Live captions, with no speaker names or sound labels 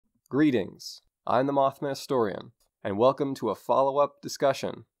Greetings, I'm the Mothman Historian, and welcome to a follow-up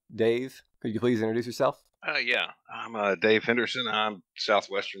discussion. Dave, could you please introduce yourself? Yeah, I'm Dave Henderson. I'm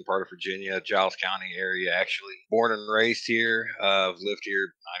southwestern part of Virginia, Giles County area, actually. Born and raised here. I've lived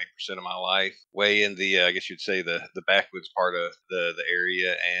here 90% of my life. Way in the, I guess you'd say, the backwoods part of the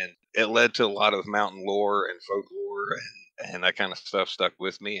area. And it led to a lot of mountain lore and folklore, and that kind of stuff stuck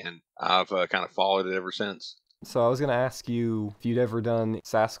with me. And I've kind of followed it ever since. So I was going to ask you if you'd ever done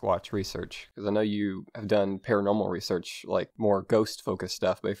Sasquatch research, because I know you have done paranormal research, like more ghost-focused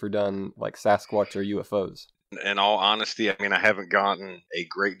stuff, but if you've done like Sasquatch or UFOs. In all honesty, I mean, I haven't gotten a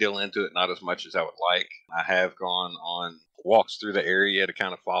great deal into it, not as much as I would like. I have gone on walks through the area to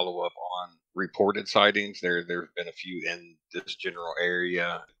kind of follow up on reported sightings. There have been a few in this general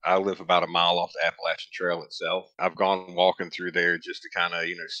area. I live about a mile off the Appalachian Trail itself. I've gone walking through there just to kind of,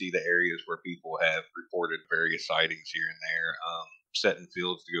 see the areas where people have reported various sightings here and there. Set in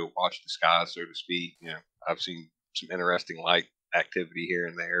fields to go watch the sky, so to speak. I've seen some interesting light activity here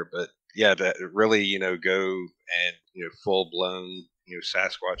and there, but yeah, that really, go and, full blown,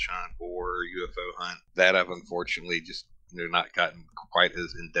 Sasquatch hunt or UFO hunt, that I've unfortunately just, not gotten quite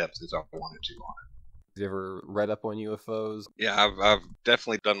as in depth as I wanted to on it. Have you ever read up on UFOs? Yeah, I've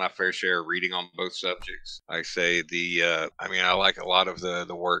definitely done my fair share of reading on both subjects. I say I like a lot of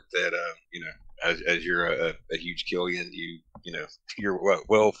the work that, as you're a huge Killian, you're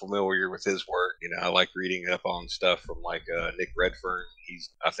well familiar with his work. I like reading up on stuff from like Nick Redfern.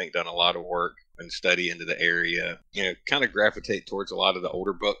 He's, I think, done a lot of work and study into the area. Kind of gravitate towards a lot of the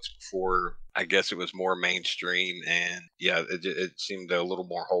older books before I guess it was more mainstream, and yeah, it seemed a little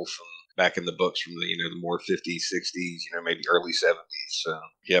more wholesome back in the books from the more 50s, 60s, maybe early 70s. So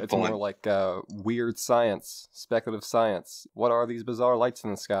yeah, it's more like weird science, speculative science. What are these bizarre lights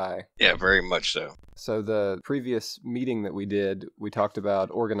in the sky? Yeah, very much so. So the previous meeting that we did, we talked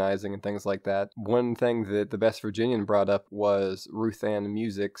about organizing and things like that. One thing that the Best Virginian brought up was Ruth Ann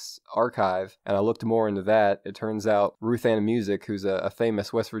Music's archive, and I looked more into that. It turns out Ruth Ann Music, who's a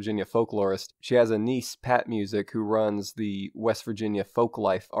famous West Virginia folklorist, she has a niece, Pat Music, who runs the West Virginia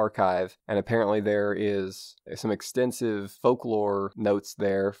Folklife archive, and apparently there is some extensive folklore notes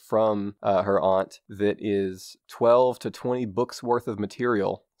there from her aunt that is 12 to 20 books worth of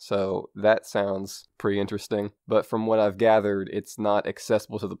material. So that sounds pretty interesting. But from what I've gathered, it's not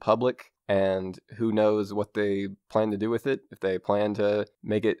accessible to the public, and who knows what they plan to do with it, if they plan to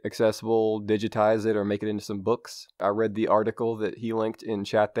make it accessible, digitize it, or make it into some books. I read the article that he linked in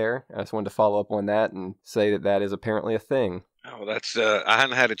chat there. I just wanted to follow up on that and say that that is apparently a thing. Oh, that's I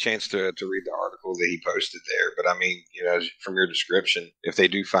hadn't had a chance to read the article that he posted there, but I mean, from your description, if they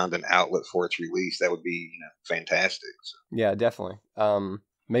do find an outlet for its release, that would be, fantastic. So. Yeah, definitely.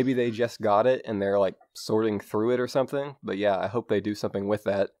 Maybe they just got it and they're like sorting through it or something. But yeah, I hope they do something with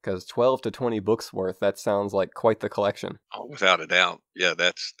that, because 12 to 20 books worth, that sounds like quite the collection. Oh, without a doubt. Yeah,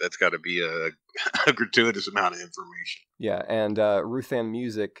 that's got to be a gratuitous amount of information. Yeah, and Ruth Ann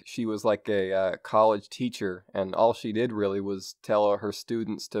Music, she was like a college teacher, and all she did really was tell her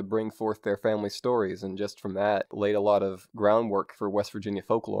students to bring forth their family stories, and just from that laid a lot of groundwork for West Virginia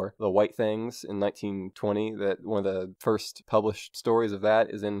folklore. The White Things in 1920, that one of the first published stories of that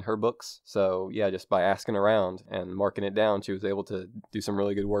is in her books. So yeah, just by asking around and marking it down, she was able to do some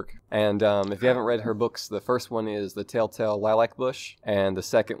really good work. And if you haven't read her books, the first one is The Telltale Lilac Bush, and the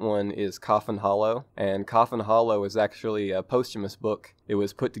second one is Coffin Hollow. And Coffin Hollow is actually a posthumous book. It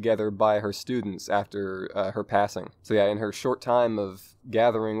was put together by her students after her passing. So yeah, in her short time of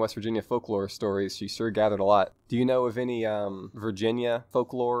gathering West Virginia folklore stories, she sure gathered a lot. Do you know of any Virginia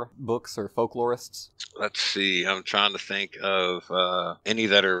folklore books or folklorists? Let's see. I'm trying to think of any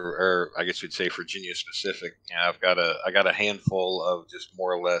that are, I guess you'd say, Virginia specific. Yeah, I got a handful of just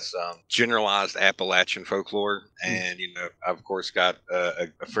more or less generalized Appalachian folklore, and I've of course got a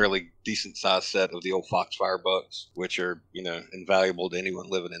fairly decent sized set of the old Foxfire books, which are invaluable to anyone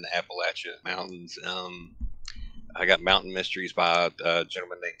living in the Appalachian Mountains. I got Mountain Mysteries by a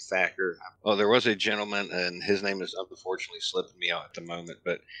gentleman named Thacker. Oh, there was a gentleman, and his name is unfortunately slipping me out at the moment,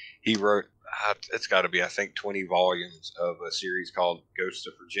 but he wrote, it's got to be, I think, 20 volumes of a series called Ghosts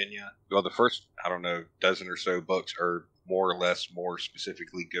of Virginia. Well, the first, I don't know, dozen or so books are more or less more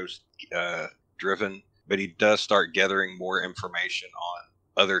specifically ghost driven, but he does start gathering more information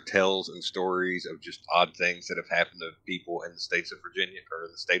on other tales and stories of just odd things that have happened to people in the states of Virginia, or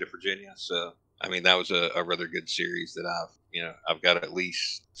in the state of Virginia. So I mean, that was a rather good series that I've got at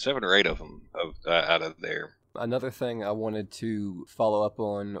least 7 or 8 of them out of there. Another thing I wanted to follow up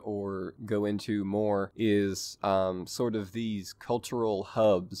on or go into more is sort of these cultural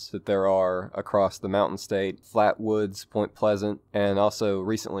hubs that there are across the Mountain State, Flatwoods, Point Pleasant, and also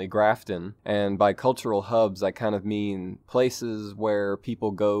recently Grafton. And by cultural hubs, I kind of mean places where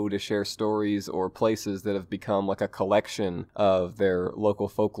people go to share stories or places that have become like a collection of their local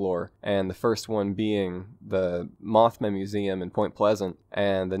folklore. And the first one being the Mothman Museum in Point Pleasant,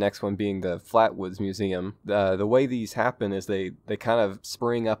 and the next one being the Flatwoods Museum. The way these happen is they kind of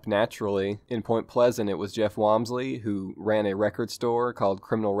spring up naturally. In Point Pleasant, it was Jeff Wamsley who ran a record store called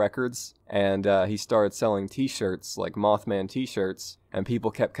Criminal Records, and he started selling t-shirts, like Mothman t-shirts, and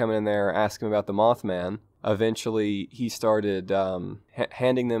people kept coming in there asking about the Mothman. Eventually, he started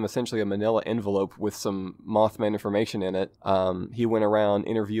handing them essentially a manila envelope with some Mothman information in it. He went around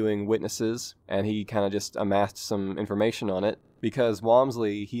interviewing witnesses, and he kind of just amassed some information on it. Because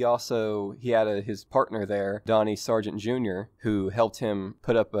Walmsley, he had his partner there, Donnie Sargent Jr., who helped him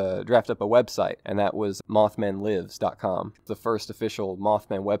draft up a website, and that was mothmanlives.com, the first official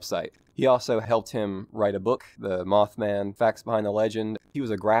Mothman website. He also helped him write a book, The Mothman, Facts Behind the Legend. He was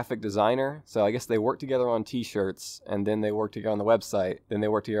a graphic designer, so I guess they worked together on t-shirts, and then they worked together on the website, then they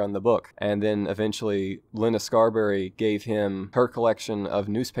worked together on the book. And then eventually, Linda Scarberry gave him her collection of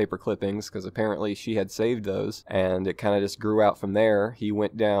newspaper clippings, because apparently she had saved those, and it kind of just grew out from there. He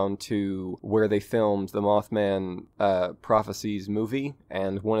went down to where they filmed the Mothman Prophecies movie,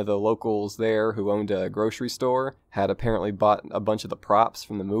 and one of the locals there who owned a grocery store had apparently bought a bunch of the props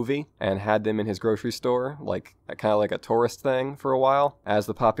from the movie and had them in his grocery store, like kind of like a tourist thing for a while. As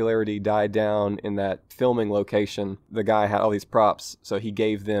the popularity died down in that filming location, the guy had all these props, so he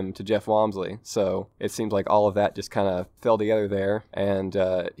gave them to Jeff Wamsley. So it seems like all of that just kind of fell together there, and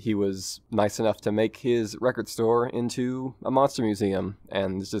he was nice enough to make his record store into a monster museum,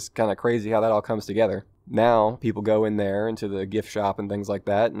 and it's just kind of crazy how that all comes together. Now, people go in there into the gift shop and things like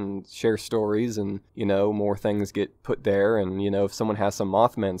that and share stories, and, more things get put there. And, if someone has some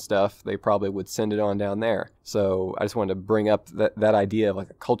Mothman stuff, they probably would send it on down there. So I just wanted to bring up that idea of like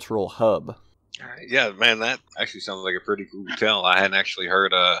a cultural hub. Yeah, man, that actually sounds like a pretty cool tale. I hadn't actually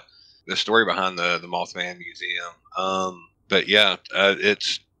heard the story behind the Mothman Museum. But yeah,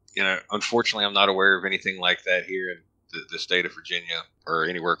 it's, unfortunately, I'm not aware of anything like that here in the state of Virginia or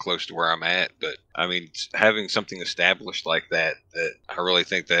anywhere close to where I'm at. But I mean, having something established like that I really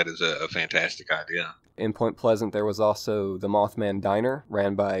think that is a fantastic idea. In Point Pleasant, there was also the Mothman Diner,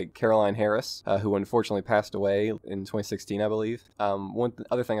 ran by Caroline Harris, who unfortunately passed away in 2016, I believe. One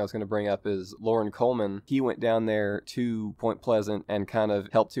other thing I was going to bring up is Lauren Coleman. He went down there to Point Pleasant and kind of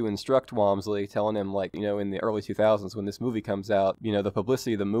helped to instruct Walmsley, telling him, in the early 2000s, when this movie comes out, the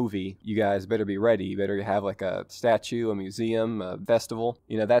publicity of the movie, you guys better be ready. You better have like a statue, a museum, a festival.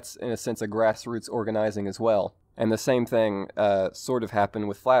 That's, in a sense, a grassroots organizing as well. And the same thing sort of happened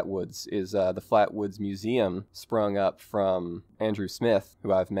with Flatwoods, is the Flatwoods Museum sprung up from Andrew Smith,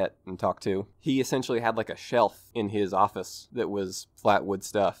 who I've met and talked to. He essentially had like a shelf in his office that was Flatwood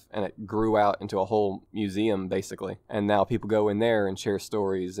stuff, and it grew out into a whole museum, basically. And now people go in there and share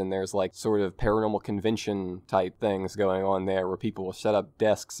stories, and there's like sort of paranormal convention type things going on there where people will set up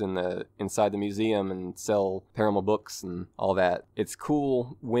desks inside the museum and sell paranormal books and all that. It's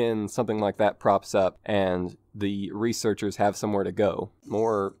cool when something like that props up and the researchers have somewhere to go.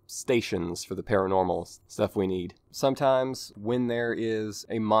 More stations for the paranormal stuff we need. Sometimes when there is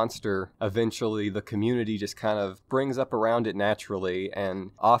a monster, eventually the community just kind of brings up around it naturally,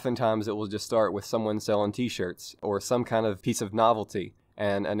 and oftentimes it will just start with someone selling t-shirts or some kind of piece of novelty.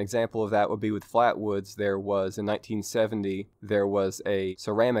 And an example of that would be with Flatwoods. There was, in 1970, there was a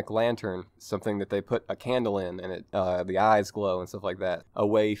ceramic lantern, something that they put a candle in, and the eyes glow and stuff like that, a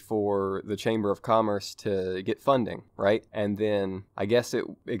way for the Chamber of Commerce to get funding, right? And then I guess it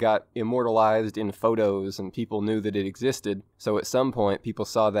got immortalized in photos, and people knew that it existed. So at some point, people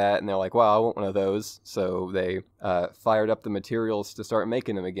saw that, and they're like, wow, I want one of those. So they fired up the materials to start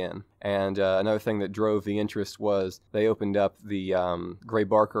making them again. And another thing that drove the interest was they opened up the Gray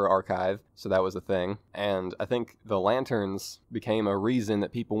Barker archive, so that was a thing. And I think the lanterns became a reason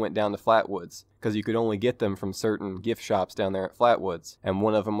that people went down to Flatwoods, because you could only get them from certain gift shops down there at Flatwoods. And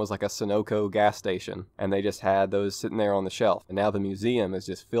one of them was like a Sunoco gas station, and they just had those sitting there on the shelf. And now the museum is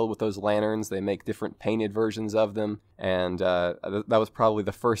just filled with those lanterns. They make different painted versions of them, and that was probably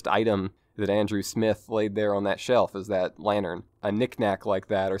the first item that Andrew Smith laid there on that shelf, is that lantern. A knickknack like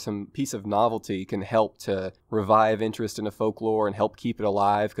that or some piece of novelty can help to revive interest in a folklore and help keep it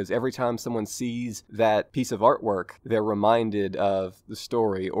alive, because every time someone sees that piece of artwork, they're reminded of the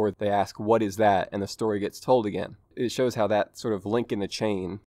story, or they ask, what is that? And the story gets told again. It shows how that sort of link in the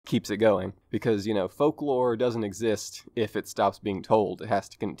chain keeps it going. Because, folklore doesn't exist if it stops being told. It has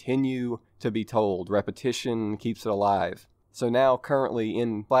to continue to be told. Repetition keeps it alive. So now, currently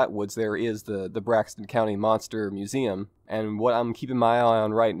in Flatwoods, there is the Braxton County Monster Museum. And what I'm keeping my eye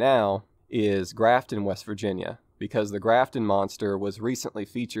on right now is Grafton, West Virginia. Because the Grafton Monster was recently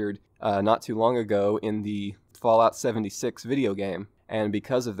featured not too long ago in the Fallout 76 video game. And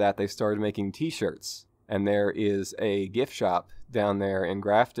because of that, they started making t-shirts. And there is a gift shop down there in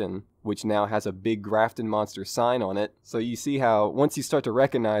Grafton, which now has a big Grafton Monster sign on it. So you see how, once you start to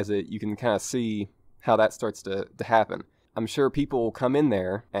recognize it, you can kind of see how that starts to happen. I'm sure people will come in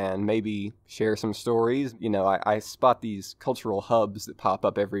there and maybe share some stories. I spot these cultural hubs that pop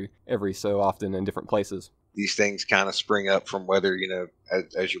up every so often in different places. These things kind of spring up from whether,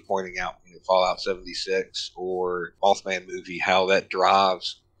 as you're pointing out, Fallout 76 or Mothman movie, how that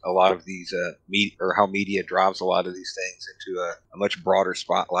drives a lot of these or how media drives a lot of these things into a much broader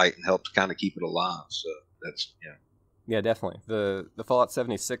spotlight and helps kind of keep it alive. So that's, Yeah, definitely. The Fallout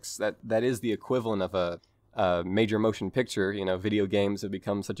 76, that is the equivalent of a major motion picture. Video games have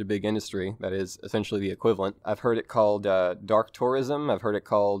become such a big industry that is essentially the equivalent. I've heard it called dark tourism. I've heard it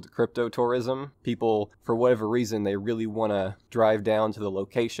called crypto tourism. People, for whatever reason, they really want to drive down to the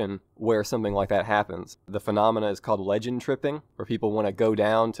location where something like that happens. The phenomena is called legend tripping, where people want to go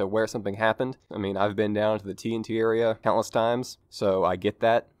down to where something happened. I mean, I've been down to the TNT area countless times, so I get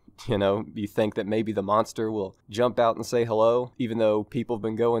that. You think that maybe the monster will jump out and say hello, even though people have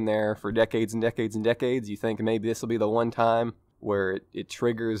been going there for decades and decades and decades. You think maybe this will be the one time where it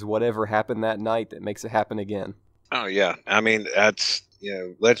triggers whatever happened that night that makes it happen again. Oh, yeah. I mean, that's,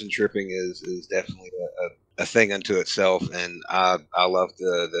 legend tripping is definitely a thing unto itself, and I love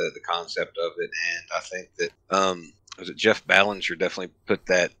the concept of it, and I think that was it Jeff Ballinger definitely put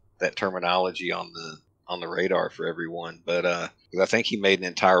that terminology on the radar for everyone, but because I think he made an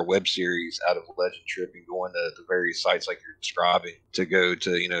entire web series out of legend tripping, going to the various sites like you're describing, to go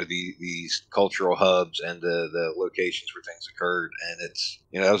to these cultural hubs and the locations where things occurred, and it's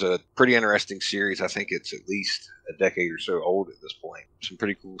that was a pretty interesting series. I think it's at least a decade or so old at this point. Some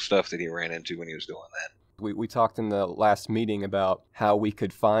pretty cool stuff that he ran into when he was doing that. We talked in the last meeting about how we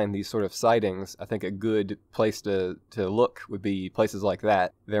could find these sort of sightings. I think a good place to look would be places like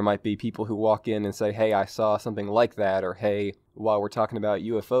that. There might be people who walk in and say, hey, I saw something like that, or hey, while we're talking about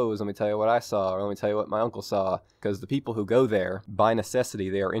UFOs, let me tell you what I saw, or let me tell you what my uncle saw. Because the people who go there, by necessity,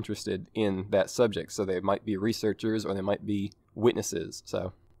 they are interested in that subject. So they might be researchers or they might be witnesses.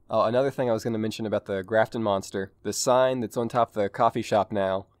 So another thing I was going to mention about the Grafton Monster, the sign that's on top of the coffee shop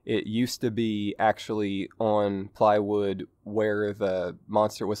now, it used to be actually on plywood where the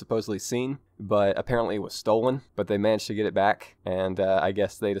monster was supposedly seen, but apparently it was stolen, but they managed to get it back, and I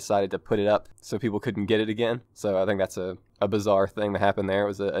guess they decided to put it up so people couldn't get it again. So I think that's a bizarre thing that happened there. It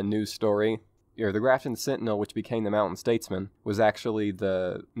was a news story. The Grafton Sentinel, which became the Mountain Statesman, was actually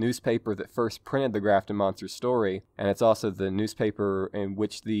the newspaper that first printed the Grafton Monster story, and it's also the newspaper in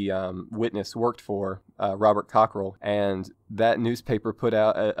which the witness worked for, Robert Cockrell, and that newspaper put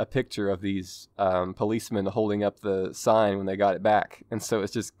out a picture of these policemen holding up the sign when they got it back, and so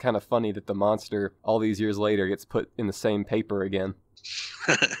it's just kind of funny that the monster, all these years later, gets put in the same paper again.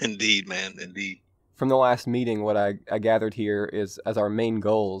 Indeed, man, indeed. From the last meeting, what I gathered here is, as our main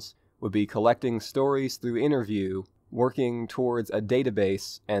goals, would be collecting stories through interview, working towards a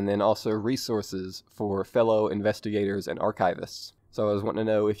database, and then also resources for fellow investigators and archivists. So I was wanting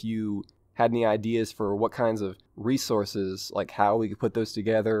to know if you had any ideas for what kinds of resources, like how we could put those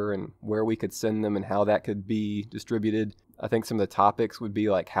together and where we could send them and how that could be distributed. I think some of the topics would be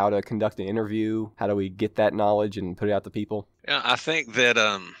like how to conduct an interview, how do we get that knowledge and put it out to people. Yeah, I think that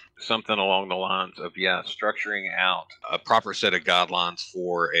something along the lines of structuring out a proper set of guidelines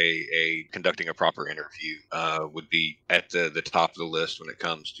for a conducting a proper interview would be at the top of the list when it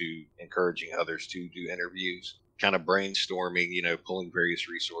comes to encouraging others to do interviews. Kind of brainstorming, pulling various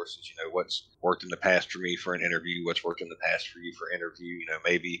resources, what's worked in the past for me for an interview, what's worked in the past for you for interview,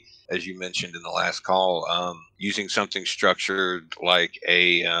 maybe, as you mentioned in the last call, using something structured like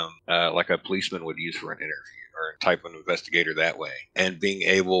a policeman would use for an interview, or type of investigator that way, and being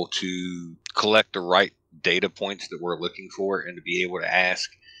able to collect the right data points that we're looking for, and to be able to ask,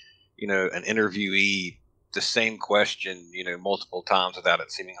 an interviewee the same question, multiple times without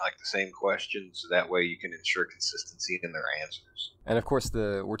it seeming like the same question. So that way you can ensure consistency in their answers. And of course,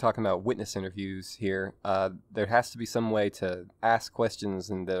 we're talking about witness interviews here. There has to be some way to ask questions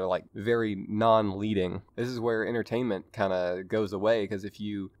and that are like very non-leading. This is where entertainment kind of goes away, because if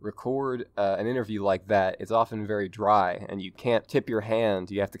you record an interview like that, it's often very dry and you can't tip your hand.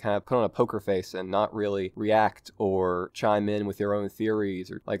 You have to kind of put on a poker face and not really react or chime in with your own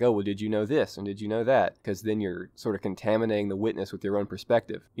theories, or like, oh, well, did you know this and did you know that? Because then you're sort of contaminating the witness with your own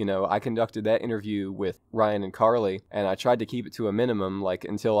perspective. I conducted that interview with Ryan and Carly, and I tried to keep it to a minimum, like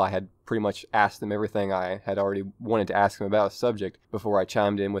until I had pretty much asked them everything I had already wanted to ask them about a subject before I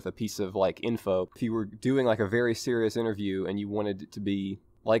chimed in with a piece of like info. If you were doing like a very serious interview and you wanted it to be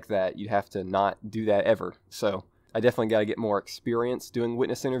like that, you'd have to not do that ever. So I definitely got to get more experience doing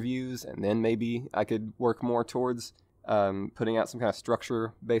witness interviews, and then maybe I could work more towards putting out some kind of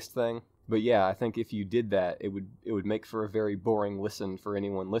structure-based thing. But yeah, I think if you did that, it would make for a very boring listen for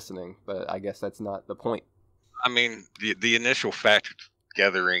anyone listening. But I guess that's not the point. I mean, the initial fact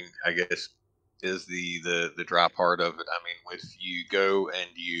gathering, I guess, is the dry part of it. I mean, if you go and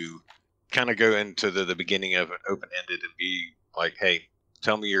you kind of go into the beginning of it open-ended and be like, hey,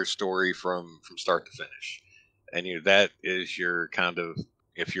 tell me your story from start to finish. And that is your kind of,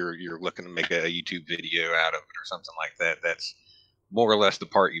 if you're looking to make a YouTube video out of it or something like that, that's more or less the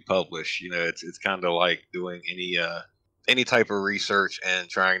part you publish. It's kind of like doing any type of research and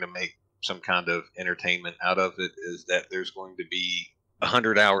trying to make some kind of entertainment out of it, is that there's going to be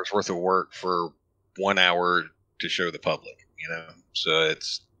 100 hours worth of work for 1 hour to show the public, so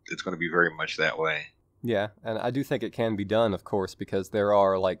it's going to be very much that way. Yeah, and I do think it can be done, of course, because there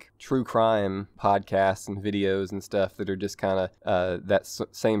are like true crime podcasts and videos and stuff that are just kind of that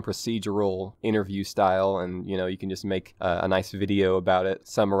same procedural interview style, and you can just make a nice video about it,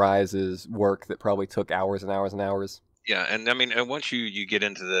 summarizes work that probably took hours and hours and hours. Yeah, and I mean, and once you get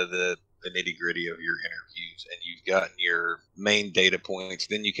into the nitty gritty of your interviews and you've gotten your main data points,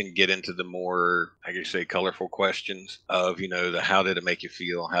 then you can get into the more, I guess, say, colorful questions of, the how did it make you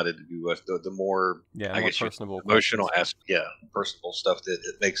feel? How did it do with the more, I guess, personable emotional aspect, personal stuff that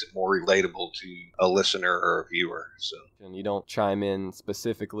it makes it more relatable to a listener or a viewer. So, and you don't chime in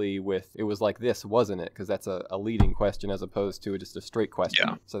specifically with, it was like this, wasn't it? Because that's a leading question as opposed to just a straight question.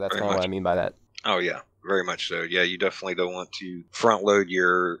 Yeah, so that's kind of what I mean by that. Oh, yeah. Very much so. Yeah, you definitely don't want to front load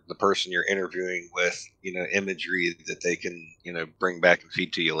the person you're interviewing with, imagery that they can, bring back and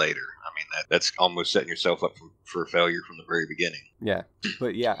feed to you later. I mean, that's almost setting yourself up for failure from the very beginning. Yeah.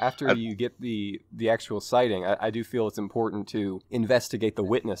 But yeah, after you get the actual sighting, I do feel it's important to investigate the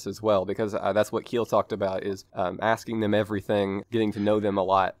witness as well, because that's what Keel talked about, is asking them everything, getting to know them a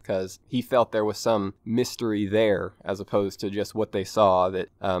lot, because he felt there was some mystery there as opposed to just what they saw. That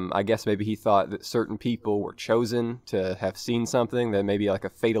I guess maybe he thought that certain people were chosen to have seen something, that maybe like a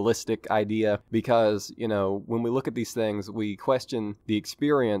fatalistic idea, because, when we look at these things, we question the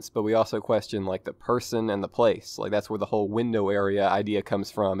experience, but we also question like the person and the place. Like that's where the whole window area idea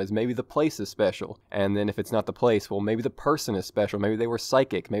comes from, is maybe the place is special. And then if it's not the place, well, maybe the person is special. Maybe they were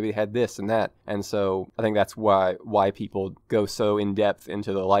psychic. Maybe they had this and that. And so I think that's why people go so in depth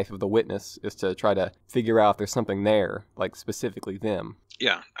into the life of the witness, is to try to figure out if there's something there, like specifically them.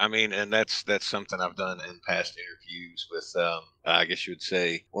 Yeah, I mean, and that's something I've done in past interviews with, I guess you would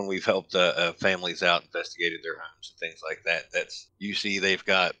say, when we've helped families out, investigated their homes and things like that. That's, you see, they've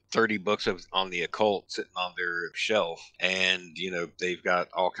got 30 books on the occult sitting on their shelf, and they've got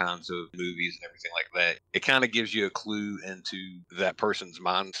all kinds of movies and everything like that. It kind of gives you a clue into that person's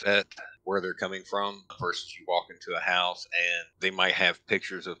mindset, where they're coming from. Versus you walk into a house and they might have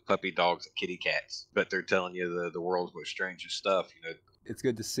pictures of puppy dogs and kitty cats, but they're telling you the world's most strangest stuff. It's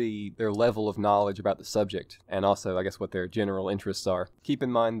good to see their level of knowledge about the subject, and also, I guess, what their general interests are. Keep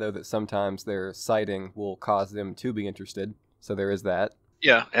in mind, though, that sometimes their sighting will cause them to be interested, so there is that.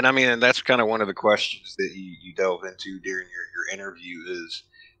 Yeah, and I mean, and that's kind of one of the questions that you delve into during your interview is,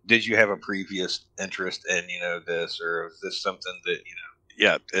 did you have a previous interest in, this, or is this something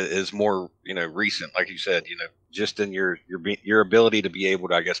that, is more, recent, like you said, just in your ability to be able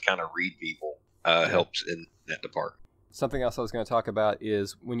to, I guess, kind of read people helps in that department. Something else I was going to talk about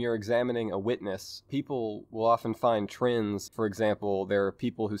is when you're examining a witness, people will often find trends. For example, there are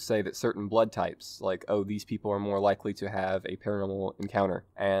people who say that certain blood types, like, oh, these people are more likely to have a paranormal encounter.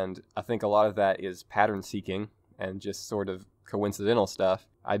 And I think a lot of that is pattern seeking and just sort of coincidental stuff.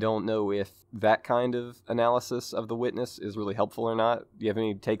 I don't know if that kind of analysis of the witness is really helpful or not. Do you have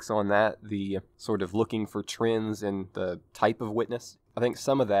any takes on that, the sort of looking for trends in the type of witness? I think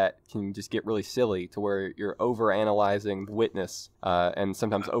some of that can just get really silly to where you're overanalyzing the witness and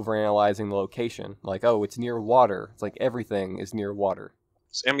sometimes overanalyzing the location. Like, oh, it's near water. It's like everything is near water.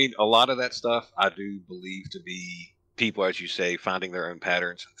 I mean, a lot of that stuff I do believe to be people, as you say, finding their own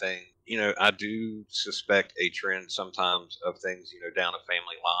patterns and things. I do suspect a trend sometimes of things, down a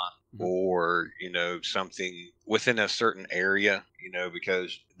family line or, something within a certain area,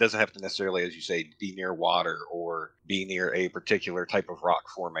 because it doesn't have to necessarily, as you say, be near water or be near a particular type of rock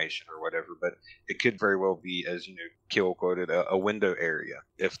formation or whatever, but it could very well be, as Kill quoted, a window area.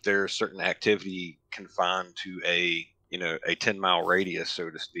 If there's certain activity confined to a 10-mile radius, so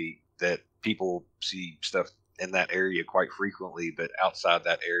to speak, that people see stuff in that area quite frequently, but outside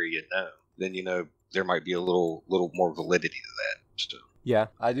that area, no, then, there might be a little more validity to that stuff. Yeah,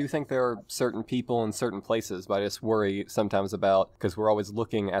 I do think there are certain people in certain places, but I just worry sometimes about, because we're always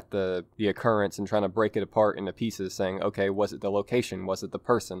looking at the occurrence and trying to break it apart into pieces, saying, okay, was it the location? Was it the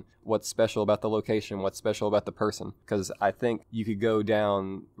person? What's special about the location? What's special about the person? Because I think you could go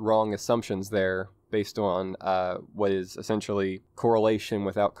down wrong assumptions there based on what is essentially correlation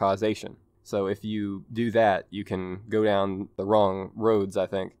without causation. So if you do that, you can go down the wrong roads, I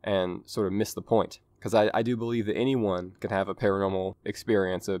think, and sort of miss the point. Because I do believe that anyone can have a paranormal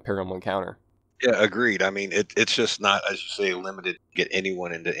experience, a paranormal encounter. Yeah, agreed. I mean, it's just not, as you say, limited to get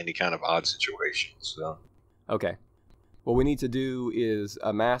anyone into any kind of odd situation. So. Okay. What we need to do is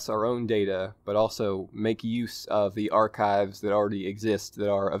amass our own data, but also make use of the archives that already exist that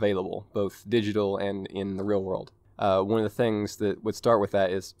are available, both digital and in the real world. One of the things that would start with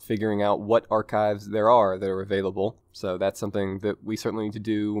that is figuring out what archives there are that are available. So that's something that we certainly need to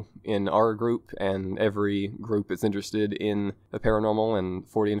do in our group, and every group that's interested in the paranormal and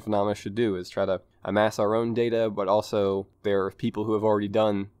Fortean phenomena should do, is try to amass our own data, but also there are people who have already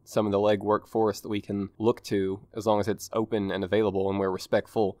done some of the legwork for us that we can look to, as long as it's open and available and we're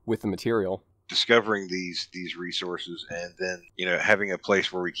respectful with the material. Discovering these resources, and then having a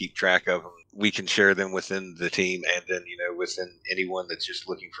place where we keep track of them, we can share them within the team, and then within anyone that's just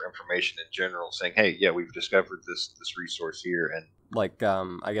looking for information in general, saying, hey, yeah, we've discovered this resource here. And like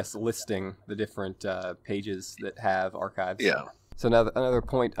I guess listing the different pages that have archives. Yeah. So now another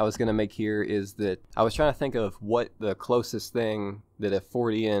point I was going to make here is that I was trying to think of what the closest thing that a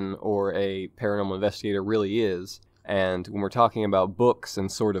Fortean or a paranormal investigator really is. And when we're talking about books and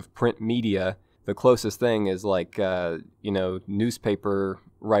sort of print media, the closest thing is like, newspaper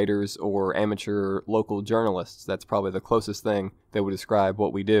writers or amateur local journalists. That's probably the closest thing that would describe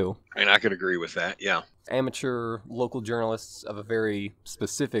what we do. I mean, I could agree with that, yeah. Amateur local journalists of a very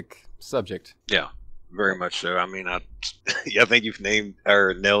specific subject. Yeah, very much so. I mean, I think you've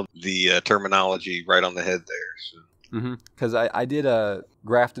nailed the terminology right on the head there, so. Because I did a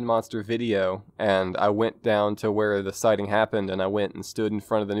Grafton Monster video, and I went down to where the sighting happened, and I went and stood in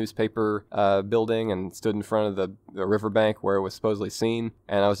front of the newspaper building and stood in front of the riverbank where it was supposedly seen,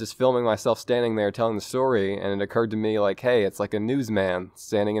 and I was just filming myself standing there telling the story, and it occurred to me like, hey, it's like a newsman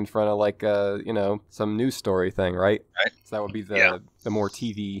standing in front of like some news story thing, right? Right. So that would be the more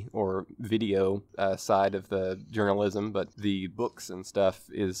TV or video side of the journalism, but the books and stuff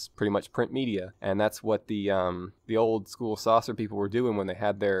is pretty much print media, and that's what the old school saucer people were doing when they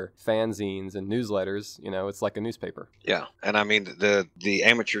had their fanzines and newsletters. It's like a newspaper. Yeah, and I mean the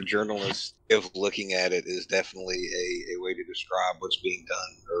amateur journalist of looking at it is definitely a way to describe what's being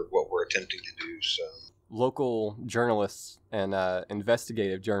done or what we're attempting to do. So local journalists and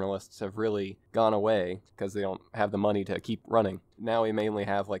investigative journalists have really gone away because they don't have the money to keep running. Now we mainly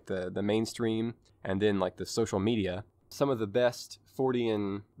have like the mainstream and then like the social media. Some of the best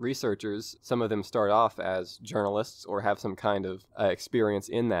Fortean researchers, some of them start off as journalists or have some kind of experience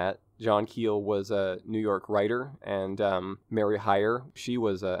in that. John Keel was a New York writer, and Mary Heyer, she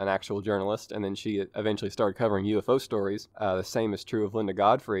was an actual journalist, and then she eventually started covering UFO stories. The same is true of Linda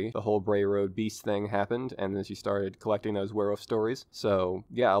Godfrey. The whole Bray Road Beast thing happened, and then she started collecting those werewolf stories. So,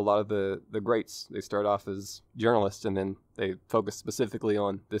 yeah, a lot of the greats, they start off as journalists, and then they focus specifically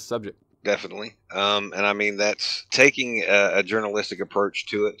on this subject. Definitely. And I mean, that's taking a journalistic approach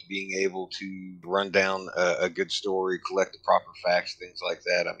to it, to being able to run down a good story, collect the proper facts, things like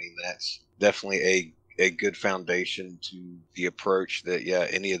that. I mean, that's definitely a good foundation to the approach that,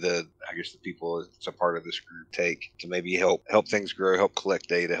 any of the people that's a part of this group take to maybe help things grow, help collect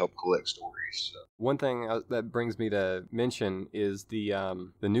data, help collect stories. So. One thing that brings me to mention is the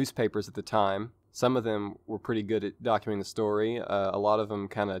newspapers at the time. Some of them were pretty good at documenting the story. A lot of them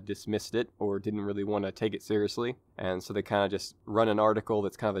kind of dismissed it or didn't really want to take it seriously. And so they kind of just run an article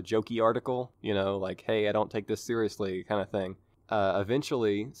that's kind of a jokey article, like, hey, I don't take this seriously kind of thing.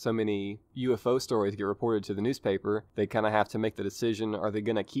 eventually so many UFO stories get reported to the newspaper, they kind of have to make the decision, are they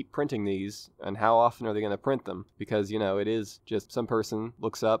going to keep printing these, and how often are they going to print them? Because, it is just some person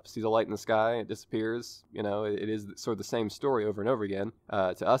looks up, sees a light in the sky, it disappears. It is sort of the same story over and over again.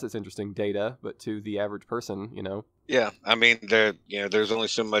 To us, it's interesting data, but to the average person, Yeah, I mean, there's only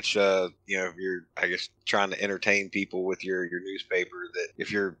so much, if you're, I guess, trying to entertain people with your newspaper, that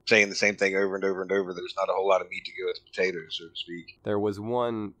if you're saying the same thing over and over and over, there's not a whole lot of meat to go with potatoes, so to speak. There was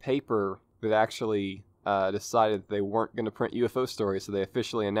one paper that actually decided they weren't going to print UFO stories, so they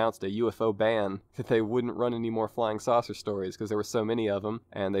officially announced a UFO ban, that they wouldn't run any more flying saucer stories because there were so many of them,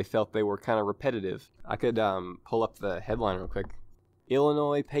 and they felt they were kind of repetitive. I could pull up the headline real quick.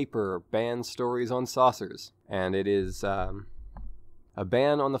 Illinois paper bans stories on saucers. And it is a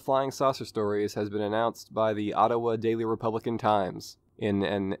ban on the flying saucer stories has been announced by the Ottawa Daily Republican Times. In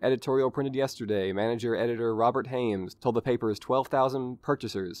an editorial printed yesterday, manager-editor Robert Hames told the paper's 12,000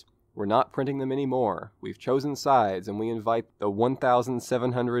 purchasers, "We're not printing them anymore. We've chosen sides, and we invite the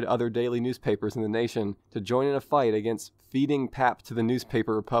 1,700 other daily newspapers in the nation to join in a fight against feeding pap to the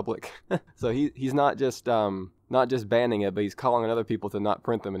newspaper republic." So he's not just banning it, but he's calling on other people to not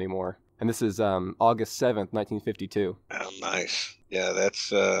print them anymore. And this is August 7th, 1952. Oh, nice. Yeah, that's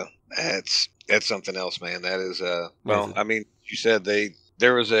something else, man. That is, well, I mean, you said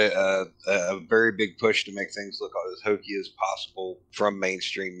there was a very big push to make things look as hokey as possible from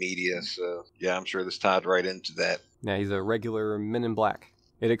mainstream media. So, yeah, I'm sure this tied right into that. Yeah, he's a regular Men in Black.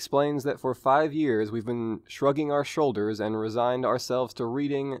 It explains that for 5 years we've been shrugging our shoulders and resigned ourselves to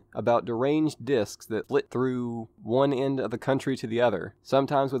reading about deranged discs that flit through one end of the country to the other,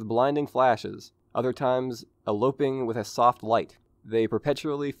 sometimes with blinding flashes, other times eloping with a soft light. They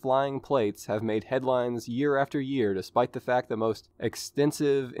perpetually flying plates have made headlines year after year, despite the fact that most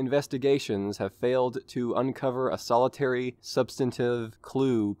extensive investigations have failed to uncover a solitary, substantive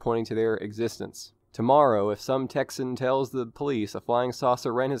clue pointing to their existence. Tomorrow, if some Texan tells the police a flying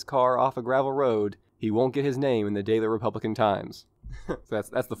saucer ran his car off a gravel road, he won't get his name in the Daily Republican Times. So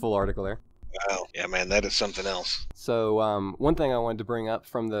that's the full article there. Wow. Yeah, man, that is something else. So one thing I wanted to bring up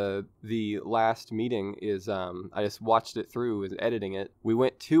from the last meeting is I just watched it through as editing it. We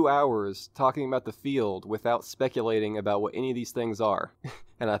went 2 hours talking about the field without speculating about what any of these things are.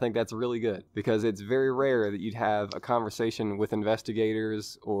 And I think that's really good, because it's very rare that you'd have a conversation with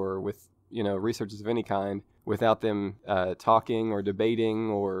investigators or with researchers of any kind without them talking or debating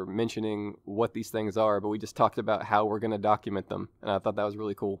or mentioning what these things are, but we just talked about how we're going to document them, and I thought that was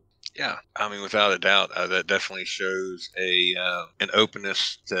really cool. Yeah, I mean, without a doubt, that definitely shows an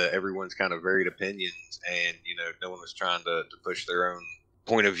openness to everyone's kind of varied opinions, and no one was trying to push their own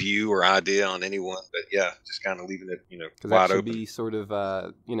point of view or idea on anyone, but yeah, just kind of leaving it because wide that should open. Be sort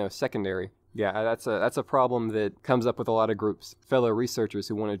of secondary. Yeah, that's a problem that comes up with a lot of groups, fellow researchers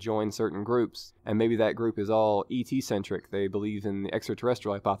who want to join certain groups, and maybe that group is all ET-centric. They believe in the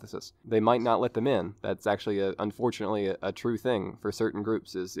extraterrestrial hypothesis. They might not let them in. That's actually, unfortunately, a true thing for certain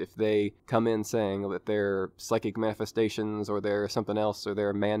groups, is if they come in saying that they're psychic manifestations or they're something else or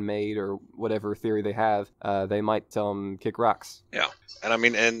they're man-made or whatever theory they have, they might tell them kick rocks. Yeah, and I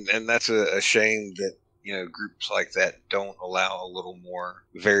mean, and that's a shame that groups like that don't allow a little more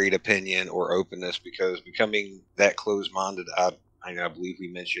varied opinion or openness, because becoming that closed-minded, I believe we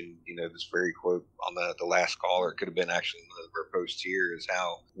mentioned, this very quote on the last call, or it could have been actually one of our posts here, is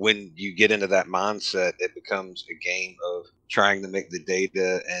how when you get into that mindset, it becomes a game of trying to make the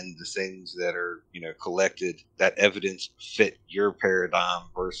data and the things that are, collected, that evidence fit your paradigm,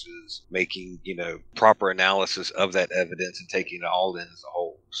 versus making, proper analysis of that evidence and taking it all in as a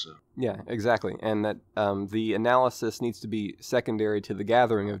whole. So. Yeah, exactly. And that the analysis needs to be secondary to the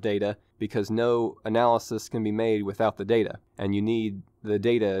gathering of data, because no analysis can be made without the data. And you need the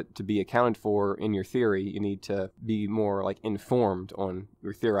data to be accounted for in your theory. You need to be more informed on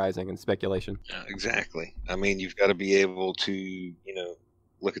your theorizing and speculation. Yeah, exactly. I mean, you've got to be able to,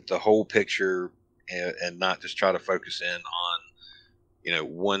 look at the whole picture and not just try to focus in on,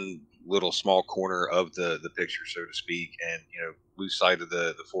 one little small corner of the picture, so to speak, and, lose sight of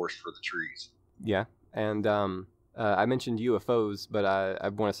the forest for the trees. Yeah. And I mentioned UFOs, but I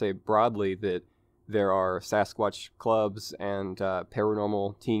want to say broadly that there are Sasquatch clubs and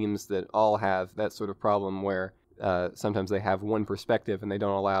paranormal teams that all have that sort of problem where sometimes they have one perspective and they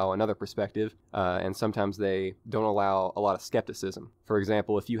don't allow another perspective, and sometimes they don't allow a lot of skepticism. For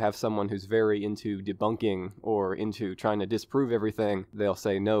example, if you have someone who's very into debunking or into trying to disprove everything, they'll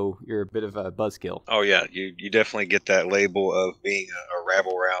say, no, you're a bit of a buzzkill. Oh, yeah, you definitely get that label of being a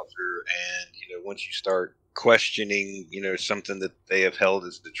rabble-rouser, and, once you start questioning, something that they have held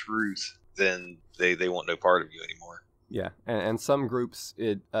as the truth, then they want no part of you anymore. Yeah, and some groups,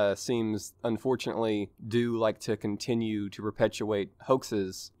 it seems, unfortunately, do like to continue to perpetuate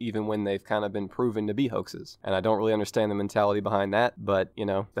hoaxes even when they've kind of been proven to be hoaxes. And I don't really understand the mentality behind that, but,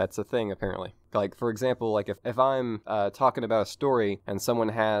 that's a thing, apparently. Like, for example, like if I'm talking about a story and someone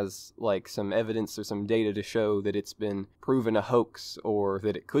has like some evidence or some data to show that it's been proven a hoax or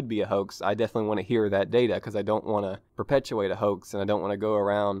that it could be a hoax, I definitely want to hear that data because I don't want to perpetuate a hoax and I don't want to go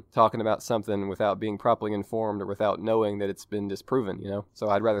around talking about something without being properly informed or without knowing that it's been disproven, So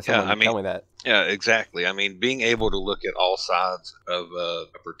I'd rather someone tell me that. Yeah, exactly. I mean, being able to look at all sides of a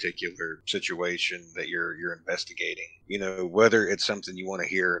particular situation that you're investigating, whether it's something you want to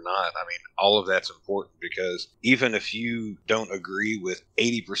hear or not. I mean, all of that's important because even if you don't agree with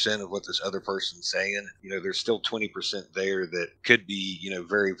 80% of what this other person's saying, there's still 20% there that could be,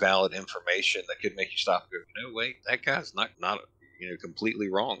 very valid information that could make you stop and go, wait, that guy's not completely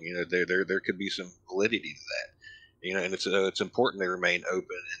wrong. There could be some validity to that. And it's important to remain open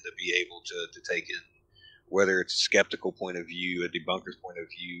and to be able to take in whether it's a skeptical point of view, a debunker's point of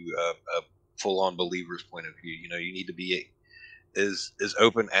view, a full-on believer's point of view. You need to be as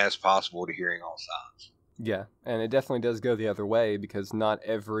open as possible to hearing all sides. Yeah, and it definitely does go the other way because not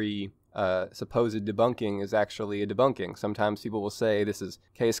every supposed debunking is actually a debunking. Sometimes people will say this is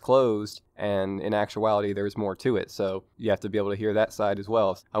case closed, and in actuality there's more to it. So you have to be able to hear that side as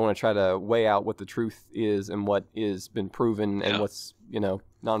well. I want to try to weigh out what the truth is and what is been proven and what's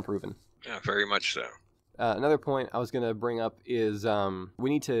non-proven. Yeah, very much so. Another point I was going to bring up is a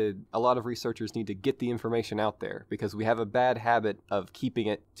lot of researchers need to get the information out there because we have a bad habit of keeping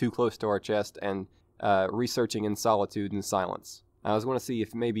it too close to our chest and researching in solitude and silence. I was going to see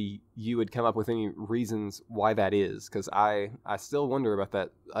if maybe you would come up with any reasons why that is, because I still wonder about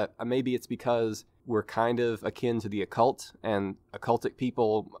that. Maybe it's because we're kind of akin to the occult, and occultic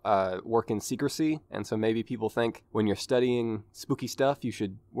people work in secrecy, and so maybe people think when you're studying spooky stuff, you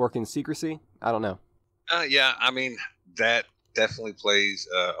should work in secrecy. I don't know. Yeah, I mean, that definitely plays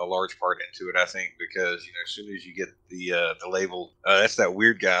a large part into it, I think, because as soon as you get the label, that's that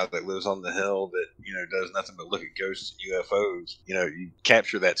weird guy that lives on the hill that does nothing but look at ghosts and UFOs. You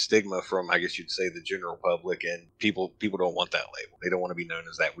capture that stigma from, I guess you'd say, the general public, and people don't want that label. They don't want to be known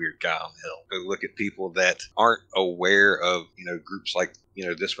as that weird guy on the hill. Go look at people that aren't aware of groups like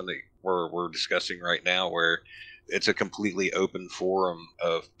this one that we're discussing right now, where it's a completely open forum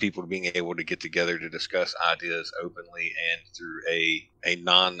of people being able to get together to discuss ideas openly and through a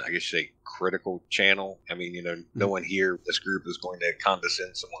non, I guess you say, critical channel. I mean, no one here, this group is going to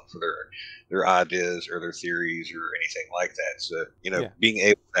condescend someone for their ideas or their theories or anything like that. So, being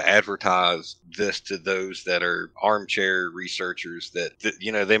able to advertise this to those that are armchair researchers that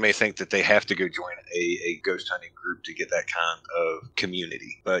they may think that they have to go join a ghost hunting group to get that kind of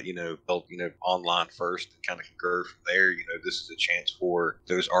community. But, online first and kind of can grow from there. This is a chance for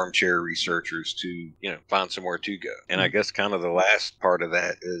those armchair researchers to, find somewhere to go. And I guess kind of the last part of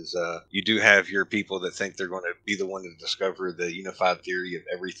that is you do have your people that think they're going to be the one to discover the unified theory of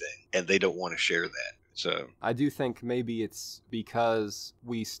everything, and they don't want to share that. So I do think maybe it's because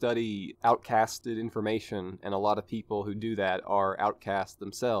we study outcasted information, and a lot of people who do that are outcast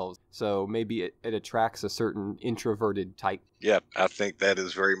themselves. So maybe it attracts a certain introverted type. Yeah, I think that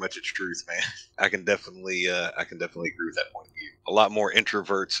is very much a truth, man. I can definitely agree with that point of view. A lot more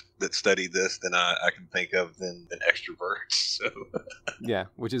introverts that study this than I can think of than extroverts. So yeah,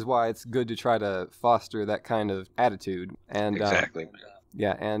 which is why it's good to try to foster that kind of attitude. And exactly.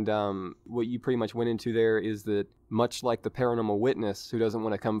 Yeah, and what you pretty much went into there is that much like the paranormal witness who doesn't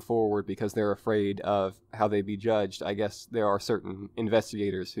want to come forward because they're afraid of how they be judged, I guess there are certain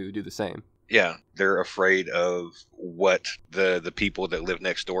investigators who do the same. Yeah, they're afraid of what the people that live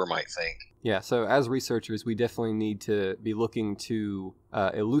next door might think. Yeah, so as researchers, we definitely need to be looking to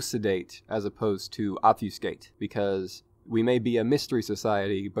elucidate as opposed to obfuscate, because we may be a mystery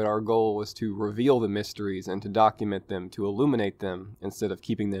society, but our goal is to reveal the mysteries and to document them, to illuminate them, instead of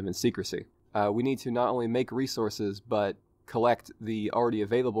keeping them in secrecy. We need to not only make resources, but collect the already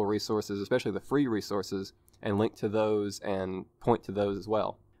available resources, especially the free resources, and link to those and point to those as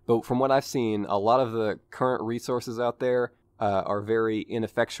well. But from what I've seen, a lot of the current resources out there are very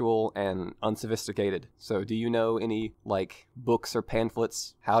ineffectual and unsophisticated. So do you know any books or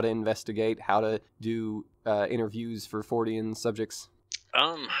pamphlets, how to investigate, how to do interviews for Fortean subjects?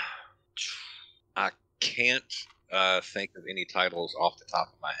 I can't think of any titles off the top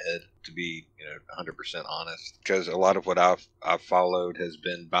of my head, to be 100% honest, because a lot of what I've followed has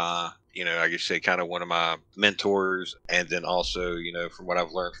been by I guess say kind of one of my mentors. And then also, from what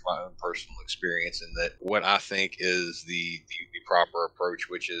I've learned from my own personal experience, and that what I think is the proper approach,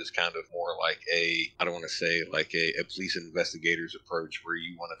 which is kind of more like I don't want to say like a police investigator's approach, where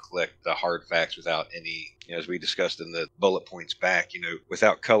you want to collect the hard facts without any, as we discussed in the bullet points back,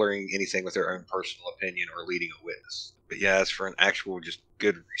 without coloring anything with their own personal opinion or leading a witness. But yeah, as for an actual just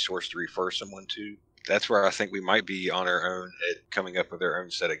good resource to refer someone to, that's where I think we might be on our own at coming up with our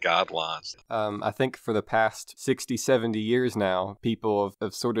own set of guidelines. I think for the past 60, 70 years now, people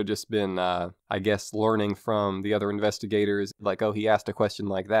have sort of just been, I guess, learning from the other investigators, like, oh, he asked a question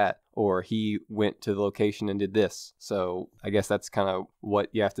like that, or he went to the location and did this. So I guess that's kind of what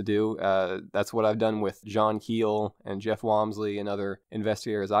you have to do. That's what I've done with John Keel and Jeff Walmsley and other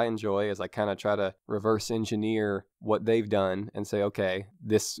investigators I enjoy, is I kind of try to reverse engineer what they've done and say, okay,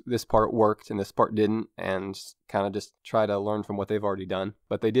 this part worked and this part didn't, and kind of just try to learn from what they've already done.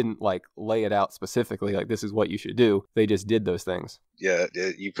 But they didn't like lay it out specifically, like this is what you should do. They just did those things. Yeah,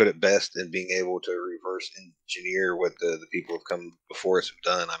 you put it best in being able to reverse engineer what the people have come before us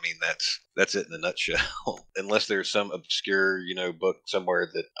have done. I mean, that's it in a nutshell. Unless there's some obscure, book somewhere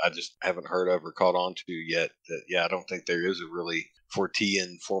that I just haven't heard of or caught on to yet. I don't think there is a really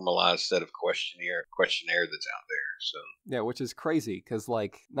Fortean formalized set of questionnaire that's out there. So yeah, which is crazy because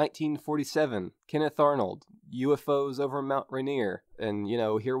like 1947, Kenneth Arnold, UFOs over Mount Rainier, and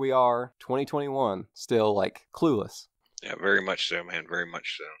here we are, 2021, still like clueless. Yeah, very much so, man. Very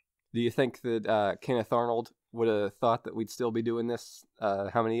much so. Do you think that Kenneth Arnold would have thought that we'd still be doing this?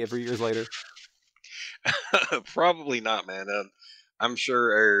 How many ever years later? Probably not, man. I'm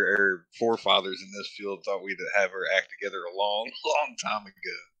sure our forefathers in this field thought we'd have our act together a long, long time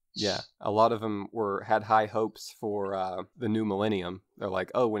ago. Yeah, a lot of them had high hopes for the new millennium. They're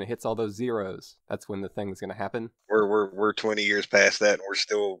like, oh, when it hits all those zeros, that's when the thing's going to happen. We're 20 years past that, and we're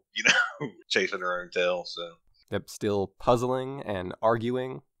still, chasing our own tail. So they're still puzzling and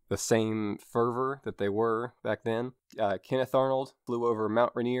arguing, the same fervor that they were back then. Kenneth Arnold flew over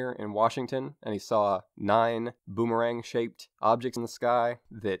Mount Rainier in Washington, and he saw 9 boomerang-shaped objects in the sky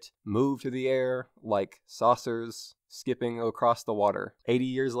that moved through the air like saucers skipping across the water. 80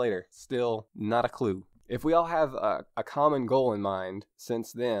 years later, still not a clue. If we all have a common goal in mind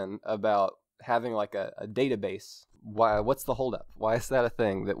since then about having like a database, what's the holdup? Why is that a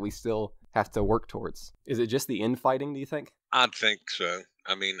thing that we still have to work towards? Is it just the infighting, do you think? I'd think so.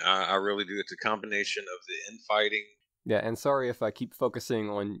 I mean, I really do. It's a combination of the infighting. Yeah, and sorry if I keep focusing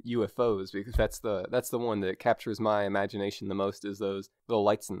on UFOs, because that's the one that captures my imagination the most, is those little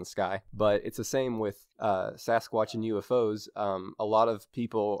lights in the sky. But it's the same with Sasquatch and UFOs. A lot of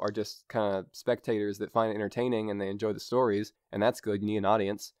people are just kind of spectators that find it entertaining and they enjoy the stories, and that's good. You need an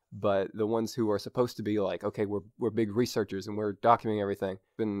audience. But the ones who are supposed to be like, okay, we're big researchers and we're documenting everything,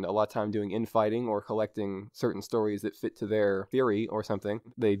 spend a lot of time doing infighting or collecting certain stories that fit to their theory or something.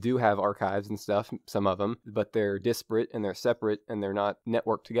 They do have archives and stuff, some of them, but they're disparate and they're separate and they're not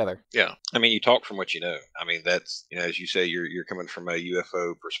networked together. Yeah, I mean, you talk from what you know. I mean, that's as you say, you're coming from a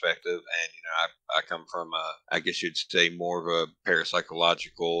UFO perspective, and I come from I guess you'd say more of a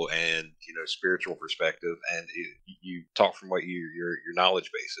parapsychological and spiritual perspective, and you talk from what your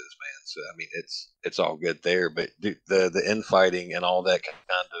knowledge base is, man. So I mean, it's all good there, but the infighting and all that kind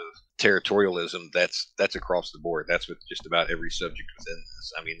of territorialism, that's across the board. That's with just about every subject within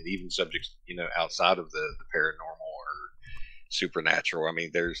this. I mean, even subjects outside of the paranormal or supernatural. I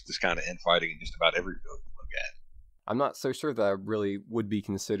mean, there's this kind of infighting in just about every field you look at. I'm not so sure that I really would be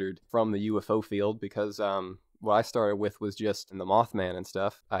considered from the UFO field, because what I started with was just the Mothman and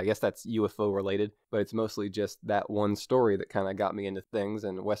stuff. I guess that's UFO related, but it's mostly just that one story that kind of got me into things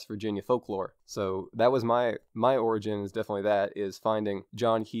and West Virginia folklore. So that was my origin, is definitely that, is finding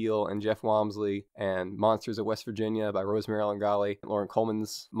John Keel and Jeff Walmsley and Monsters of West Virginia by Rosemary Ellen Golly, Lauren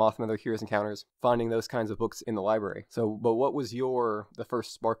Coleman's Mothman, Their Curious Encounters, finding those kinds of books in the library. So, but what was the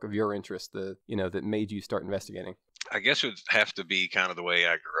first spark of your interest, that made you start investigating? I guess it would have to be kind of the way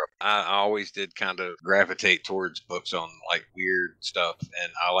I grew up. I always did kind of gravitate towards books on like weird stuff,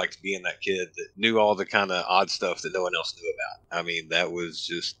 and I liked being that kid that knew all the kind of odd stuff that no one else knew about. I mean, that was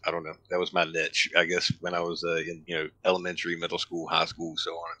just, I don't know, that was my niche, I guess, when I was in elementary, middle school, high school,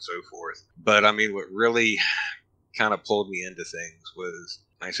 so on and so forth. But I mean, what really kind of pulled me into things was,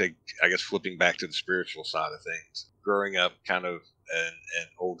 I guess, flipping back to the spiritual side of things. Growing up kind of an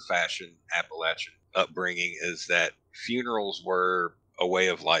old-fashioned Appalachian upbringing, is that funerals were a way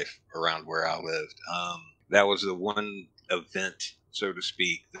of life around where I lived. That was the one event, so to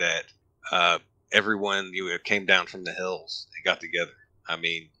speak, that everyone came down from the hills and got together. I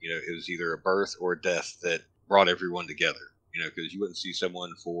mean, it was either a birth or a death that brought everyone together. because you wouldn't see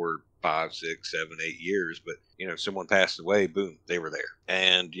someone for 5, 6, 7, 8 years, but if someone passed away, boom, they were there.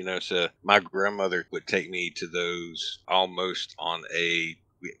 And so my grandmother would take me to those almost on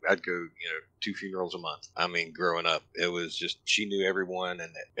I'd go 2 funerals a month. I mean, growing up, it was just, she knew everyone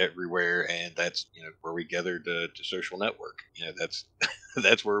and everywhere, and that's where we gathered to social network. That's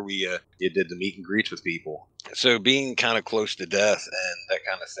that's where we did the meet and greets with people. So being kind of close to death and that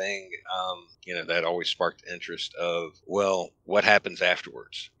kind of thing, that always sparked interest of, well, what happens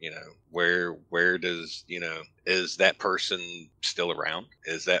afterwards? Where does, is that person still around?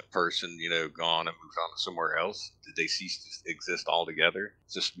 Is that person, gone and moved on to somewhere else? Did they cease to exist altogether?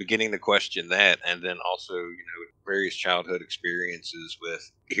 Just beginning to question that. And then also, various childhood experiences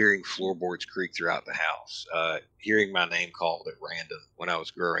with hearing floorboards creak throughout the house, hearing my name called at random when I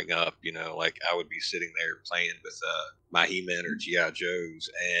was growing up. Like I would be sitting there playing with my He-Man or G.I. Joes,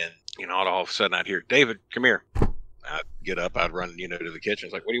 and all of a sudden I'd hear, "David, come here." I'd get up, I'd run to the kitchen.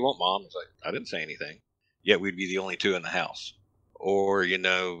 It's like, "What do you want, Mom?" It's like, I didn't say anything. Yet we'd be the only two in the house. Or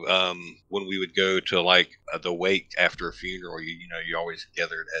when we would go to like the wake after a funeral, you always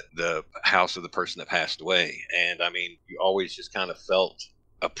gathered at the house of the person that passed away, and I mean, you always just kind of felt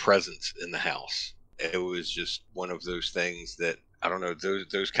a presence in the house. It was just one of those things that, I don't know,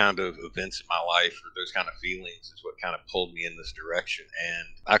 those kind of events in my life, or those kind of feelings, is what kind of pulled me in this direction. And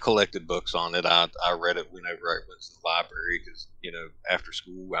I collected books on it. I read it whenever I went to the library, because after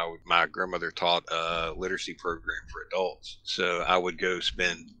school, my grandmother taught a literacy program for adults, so I would go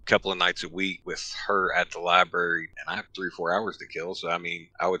spend a couple of nights a week with her at the library, and I have 3 or 4 hours to kill. So I mean,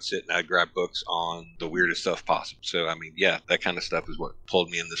 I would sit and I'd grab books on the weirdest stuff possible. So I mean, yeah, that kind of stuff is what pulled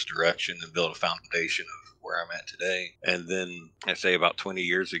me in this direction and built a foundation of where I'm at today. And then I say about 20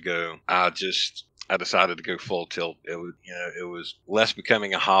 years ago, I decided to go full tilt. It was less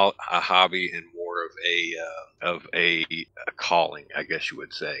becoming a hobby and more of a calling, I guess you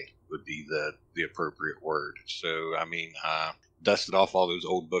would say, would be the appropriate word. So I mean, I dusted off all those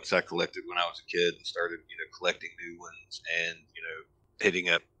old books I collected when I was a kid and started collecting new ones, and hitting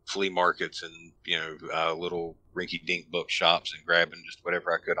up flea markets and little rinky-dink bookshops and grabbing just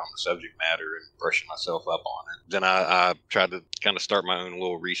whatever I could on the subject matter and brushing myself up on it. Then I tried to kind of start my own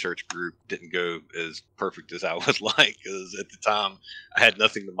little research group. Didn't go as perfect as I would like, because at the time I had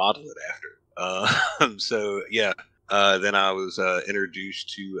nothing to model it after. So yeah, then I was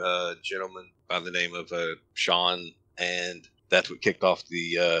introduced to a gentleman by the name of Sean, and that's what kicked off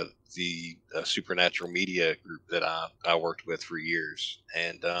the supernatural media group that I worked with for years.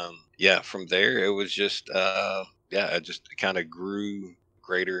 And from there it was just it just kind of grew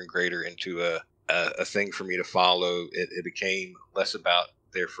greater and greater into a thing for me to follow. It became less about,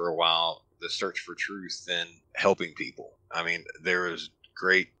 there for a while, the search for truth than helping people. I mean, there was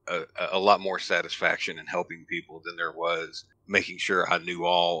a lot more satisfaction in helping people than there was making sure I knew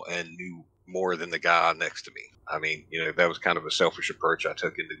all and knew more than the guy next to me. I mean, that was kind of a selfish approach I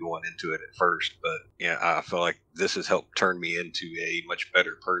took into going into it at first, but I feel like this has helped turn me into a much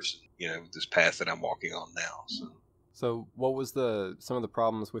better person, this path that I'm walking on now. So what was some of the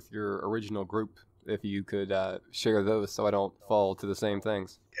problems with your original group, if you could share those, so I don't fall to the same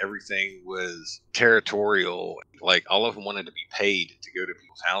things? Everything was territorial. Like, all of them wanted to be paid to go to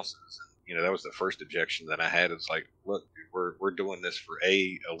people's houses. And, that was the first objection that I had. It's like, look, dude, we're doing this for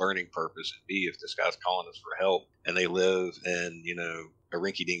a learning purpose, and B, if this guy's calling us for help and they live in, a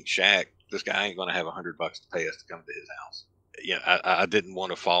rinky-dink shack, this guy ain't going to have $100 to pay us to come to his house. I didn't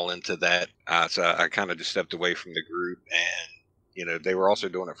want to fall into that. So I kind of just stepped away from the group, and, they were also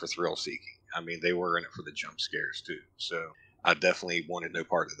doing it for thrill seeking. I mean, they were in it for the jump scares too. So I definitely wanted no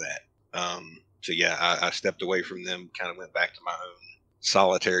part of that. So yeah, I stepped away from them, kind of went back to my own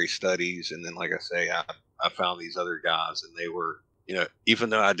solitary studies. And then, like I say, I found these other guys, and they were, even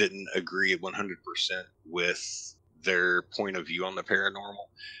though I didn't agree 100% with their point of view on the paranormal,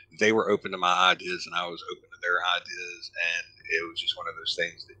 they were open to my ideas and I was open to their ideas. And it was just one of those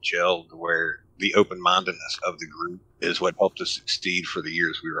things that gelled, where the open-mindedness of the group is what helped us succeed for the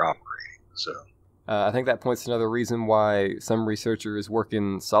years we were operating. So I think that points to another reason why some researchers work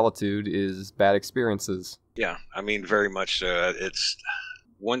in solitude is bad experiences. Yeah, I mean, very much so. It's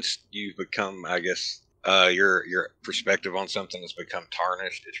once you become, I guess, your perspective on something has become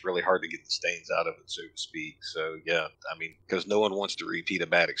tarnished, it's really hard to get the stains out of it, so to speak. So yeah, I mean, because no one wants to repeat a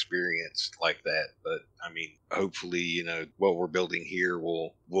bad experience like that. But I mean, hopefully, what we're building here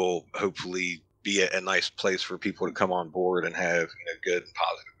will hopefully be a nice place for people to come on board and have good and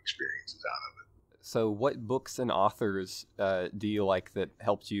positive experiences out of it. So what books and authors do you like that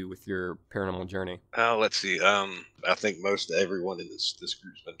helped you with your paranormal journey? Let's see. I think most everyone in this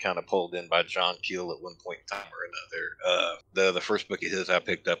group's been kind of pulled in by John Keel at one point in time or another. The first book of his I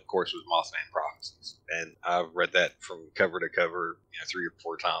picked up, of course, was Mothman Prophecies, and I've read that from cover to cover, 3 or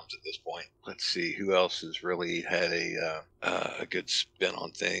 4 times at this point. Let's see who else has really had a good spin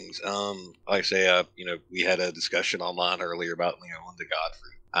on things. Like I say, we had a discussion online earlier about Linda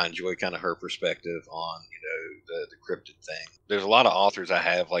Godfrey. I enjoy kind of her perspective on, the cryptid thing. There's a lot of authors I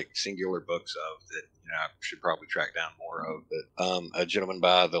have like singular books of that, I should probably track down more of. But a gentleman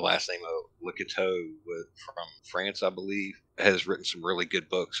by the last name of Lecateau from France, I believe, has written some really good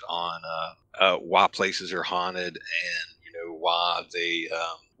books on why places are haunted and,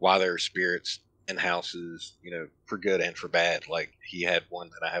 why there are spirits in houses, for good and for bad. Like he had one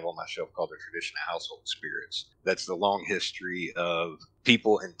that I have on my shelf called The Tradition of Household Spirits. That's the long history of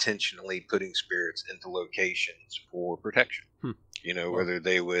people intentionally putting spirits into locations for protection. Whether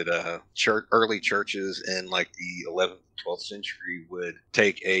they would, early churches in like the 11th, 12th century would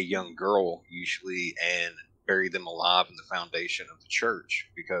take a young girl usually and bury them alive in the foundation of the church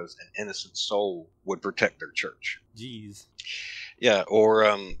because an innocent soul would protect their church. Jeez. Yeah, or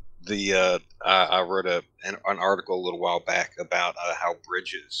I wrote an article a little while back about how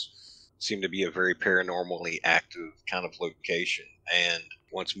bridges seem to be a very paranormally active kind of location. And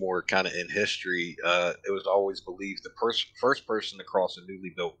once more, kind of in history, it was always believed the first person to cross a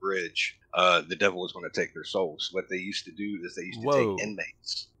newly built bridge, the devil was going to take their souls. What they used to do is they used to take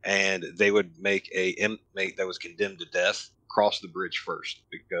inmates, and they would make a inmate that was condemned to death cross the bridge first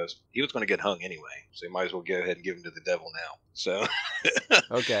because he was going to get hung anyway. So you might as well go ahead and give him to the devil now. So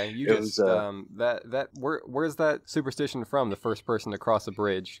okay, where's that superstition from? The first person to cross a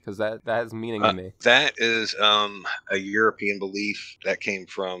bridge, because that has meaning to me. That is a European belief that came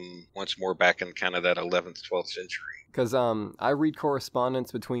from once more back in kind of that 11th, 12th century. Because I read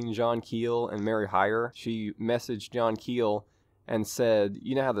correspondence between John Keel and Mary Hyre. She messaged John Keel and said,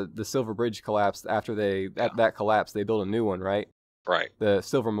 you know how the Silver Bridge collapsed after that collapsed, they built a new one, right? Right. The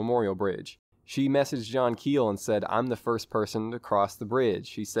Silver Memorial Bridge. She messaged John Keel and said, I'm the first person to cross the bridge.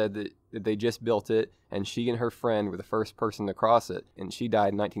 She said that they just built it, and she and her friend were the first person to cross it, and she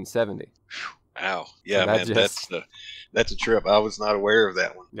died in 1970. Wow. Yeah, so man, that's a trip. I was not aware of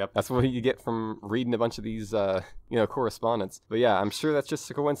that one. Yep, that's what you get from reading a bunch of these, correspondence. But yeah, I'm sure that's just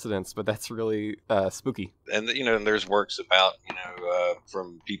a coincidence, but that's really spooky. And, and there's works about,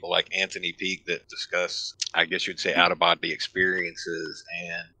 from people like Anthony Peake that discuss, I guess you'd say, out-of-body experiences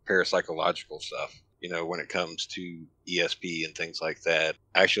and parapsychological stuff, when it comes to ESP and things like that.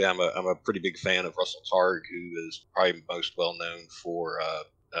 Actually, I'm a pretty big fan of Russell Targ, who is probably most well known for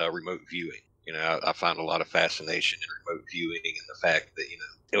remote viewing. I find a lot of fascination in remote viewing and the fact that,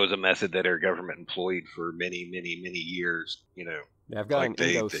 it was a method that our government employed for many, many, many years, Yeah, I've got an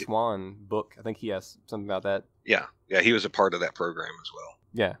Ingo Swann book. I think he has something about that. Yeah, he was a part of that program as well.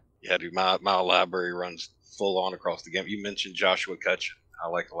 Yeah. Yeah, dude, my library runs full on across the game. You mentioned Joshua Cutchin. I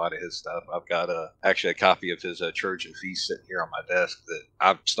like a lot of his stuff. I've got actually a copy of his Trojan Feast sitting here on my desk that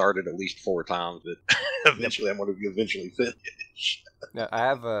I've started at least 4 times, but eventually I'm going to eventually finish. Now, I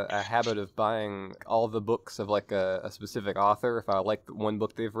have a habit of buying all the books of like a specific author. If I like one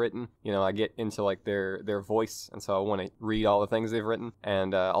book they've written, I get into like their voice, and so I want to read all the things they've written,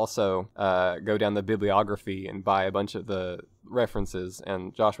 and also go down the bibliography and buy a bunch of the references.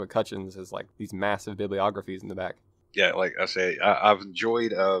 And Joshua Cutchin's has like these massive bibliographies in the back. Yeah, like I say, I've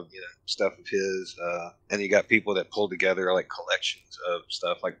enjoyed stuff of his, and you got people that pull together like collections of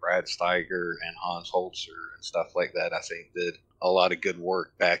stuff like Brad Steiger and Hans Holzer and stuff like that. I think did a lot of good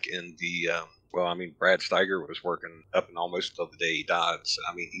work back in the Brad Steiger was working up and almost until the day he died. So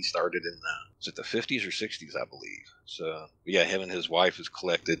he started in the 50s or 60s, I believe. So yeah, him and his wife has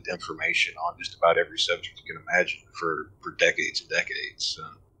collected information on just about every subject you can imagine for decades and decades. So.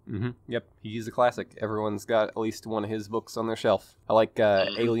 Mm-hmm. Yep, he's a classic. Everyone's got at least one of his books on their shelf. I like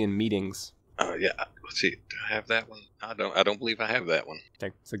Alien Meetings. Oh yeah, let's see. Do I have that one? I don't believe I have that one.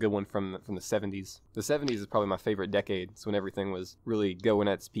 Okay, it's a good one from the 70s. The 70s is probably my favorite decade. It's when everything was really going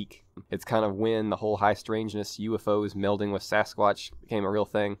at its peak. It's kind of when the whole high strangeness, UFOs melding with Sasquatch became a real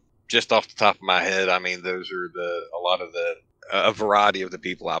thing. Just off the top of my head, those are a variety of the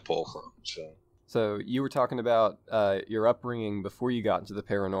people I pull from. So you were talking about your upbringing before you got into the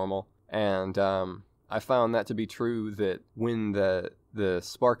paranormal, and I found that to be true, that when the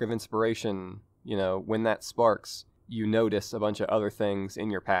spark of inspiration, when that sparks, you notice a bunch of other things in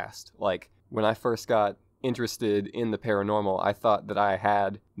your past. Like when I first got interested in the paranormal. I thought that I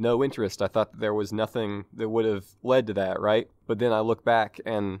had no interest. I thought that there was nothing that would have led to that, right? But then I look back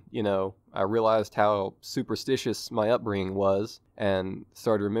and, I realized how superstitious my upbringing was and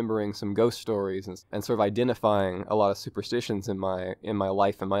started remembering some ghost stories and sort of identifying a lot of superstitions in my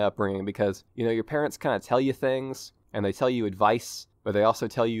life and my upbringing, because, your parents kind of tell you things and they tell you advice, but they also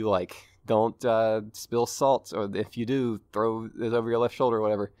tell you, like, don't spill salt, or if you do, throw it over your left shoulder or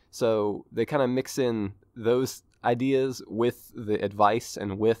whatever. So they kind of mix in those ideas with the advice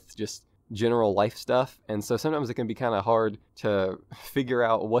and with just general life stuff. And so sometimes it can be kind of hard to figure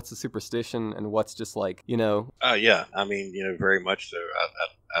out what's a superstition and what's just like, Yeah, I mean, very much so.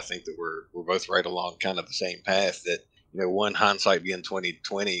 I think that we're both right along kind of the same path. That, one, hindsight being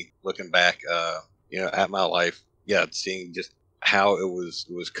 2020, looking back, at my life, yeah, seeing just how it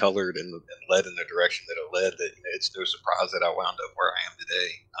was colored and led in the direction that it led, that it's no surprise that I wound up where I am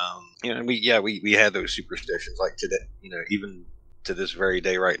today. And we had those superstitions like today, even to this very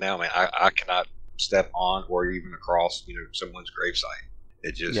day right now, man, I cannot step on or even across someone's gravesite.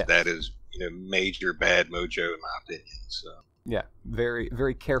 It just that is major bad mojo in my opinion. So yeah, very,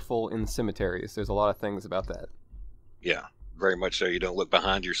 very careful in cemeteries. There's a lot of things about that. Yeah, very much so. You don't look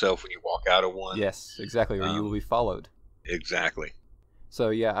behind yourself when you walk out of one. Yes, exactly, or you will be followed. Exactly.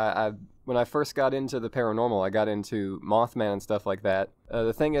 So yeah, I when I first got into the paranormal, I got into Mothman and stuff like that.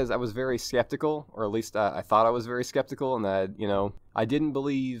 The thing is, I was very skeptical, or at least I thought I was very skeptical, and that, I didn't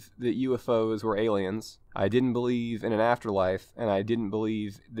believe that UFOs were aliens. I didn't believe in an afterlife, and I didn't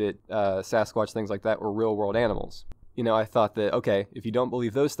believe that Sasquatch, things like that, were real-world animals. I thought that, okay, if you don't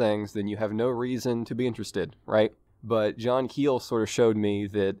believe those things, then you have no reason to be interested, right? But John Keel sort of showed me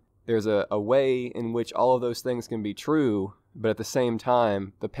that there's a way in which all of those things can be true, but at the same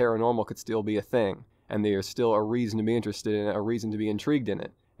time, the paranormal could still be a thing, and there's still a reason to be interested in it, a reason to be intrigued in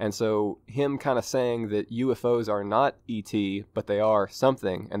it. And so him kind of saying that UFOs are not ET, but they are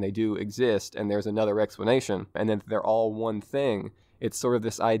something, and they do exist, and there's another explanation, and then they're all one thing. It's sort of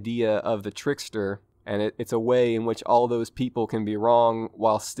this idea of the trickster, and it's a way in which all those people can be wrong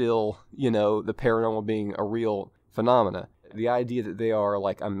while still, the paranormal being a real phenomena. The idea that they are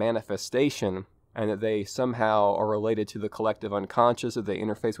like a manifestation and that they somehow are related to the collective unconscious, that they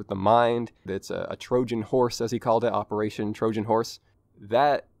interface with the mind, that's a Trojan horse, as he called it, Operation Trojan Horse,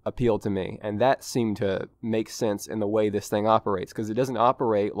 that appealed to me, and that seemed to make sense in the way this thing operates, because it doesn't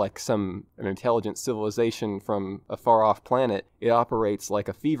operate like an intelligent civilization from a far-off planet. It operates like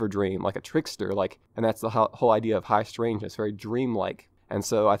a fever dream, like a trickster, and that's the whole idea of high strangeness, very dreamlike. And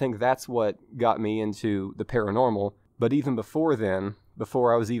so I think that's what got me into the paranormal. But even before then,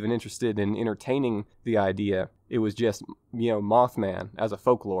 before I was even interested in entertaining the idea, it was just, Mothman as a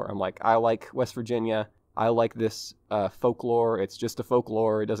folklore. I'm like, I like West Virginia. I like this folklore. It's just a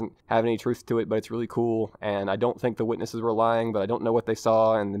folklore. It doesn't have any truth to it, but it's really cool. And I don't think the witnesses were lying, but I don't know what they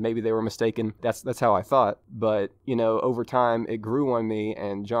saw, and maybe they were mistaken. That's how I thought. But, over time, it grew on me,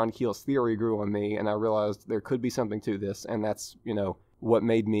 and John Keel's theory grew on me, and I realized there could be something to this, and that's, what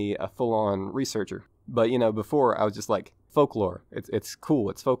made me a full-on researcher. But, before I was just like, folklore. It's cool.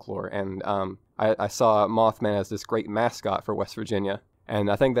 It's folklore. And I saw Mothman as this great mascot for West Virginia. And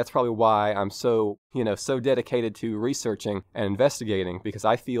I think that's probably why I'm so dedicated to researching and investigating, because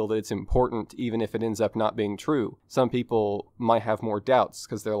I feel that it's important even if it ends up not being true. Some people might have more doubts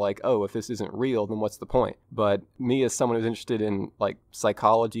because they're like, oh, if this isn't real, then what's the point? But me, as someone who's interested in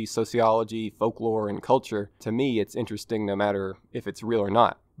psychology, sociology, folklore, and culture, to me it's interesting no matter if it's real or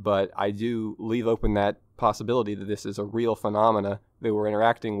not. But I do leave open that possibility that this is a real phenomena that we're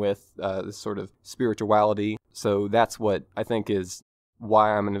interacting with, this sort of spirituality. So that's what I think is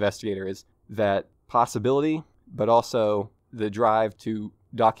why I'm an investigator, is that possibility, but also the drive to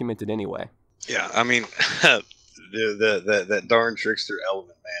document it anyway. Yeah, I mean, that darn trickster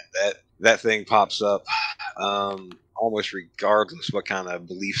element, man, that thing pops up almost regardless what kind of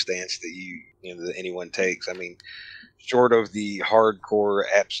belief stance that anyone takes. I mean, short of the hardcore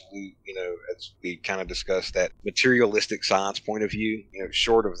absolute, as we kind of discussed, that materialistic science point of view,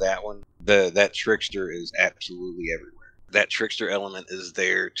 short of that one, that trickster is absolutely everywhere. That trickster element is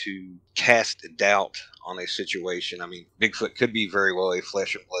there to cast doubt on a situation. I mean, Bigfoot could be very well a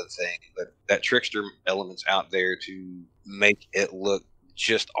flesh and blood thing, but that trickster element's out there to make it look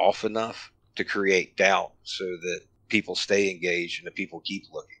just off enough to create doubt so that people stay engaged and the people keep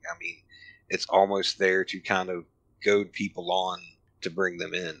looking. I mean, it's almost there to kind of goad people on to bring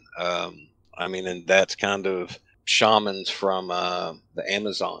them in. And that's kind of shamans from the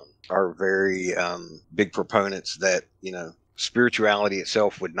Amazon are very big proponents that, spirituality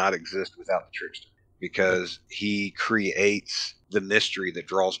itself would not exist without the trickster, because he creates the mystery that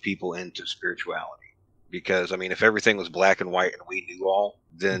draws people into spirituality. because I mean, if everything was black and white and we knew all,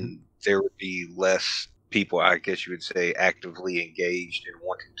 then there would be less people, I guess you would say, actively engaged and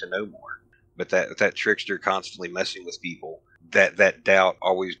wanting to know more. But that trickster constantly messing with people, that doubt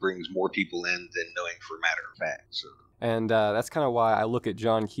always brings more people in than knowing for a matter of fact. So. And that's kind of why I look at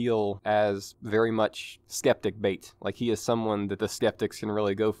John Keel as very much skeptic bait. Like, he is someone that the skeptics can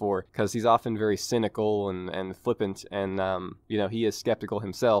really go for, because he's often very cynical and flippant, and, he is skeptical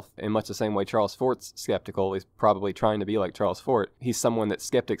himself in much the same way Charles Fort's skeptical. He's probably trying to be like Charles Fort. He's someone that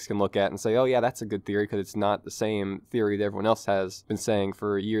skeptics can look at and say, oh yeah, that's a good theory, because it's not the same theory that everyone else has been saying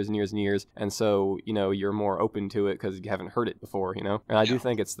for years and years and years, and so, you're more open to it because you haven't heard it before, And I do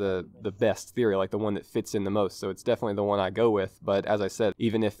think it's the best theory, like the one that fits in the most, so it's definitely the one I go with. But as I said,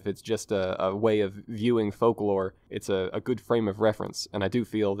 even if it's just a way of viewing folklore, it's a good frame of reference, and I do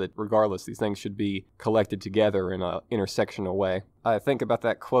feel that regardless, these things should be collected together in an intersectional way. I think about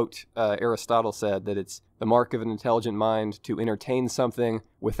that quote Aristotle said, that it's the mark of an intelligent mind to entertain something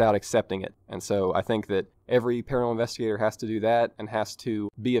without accepting it. And so I think that every paranormal investigator has to do that, and has to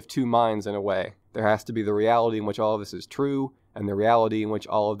be of two minds in a way. There has to be the reality in which all of this is true, and the reality in which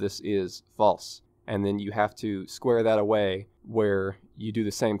all of this is false. And then you have to square that away where you do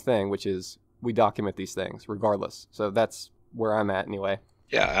the same thing, which is we document these things regardless. So that's where I'm at anyway.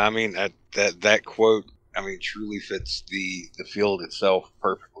 Yeah, I mean, that quote, I mean, truly fits the field itself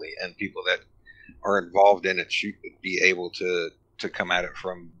perfectly, and people that are involved in it should be able to come at it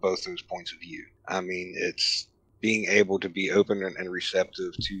from both those points of view. I mean, it's being able to be open and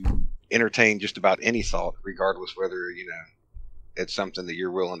receptive to entertain just about any thought, regardless whether, it's something that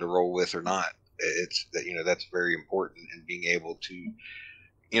you're willing to roll with or not. It's that, that's very important, and being able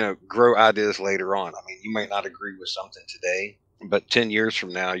to, grow ideas later on. I mean, you might not agree with something today, but 10 years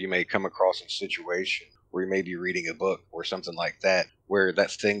from now, you may come across a situation where you may be reading a book or something like that, where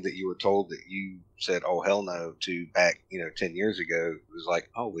that thing that you were told that you said, oh, hell no, to back, 10 years ago, was like,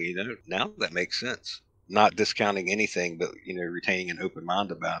 oh, well, now that makes sense. Not discounting anything, but, retaining an open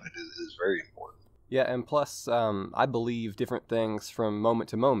mind about it is very important. Yeah, and plus, I believe different things from moment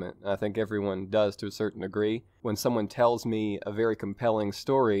to moment. I think everyone does to a certain degree. When someone tells me a very compelling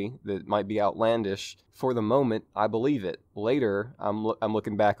story that might be outlandish, for the moment, I believe it. Later, I'm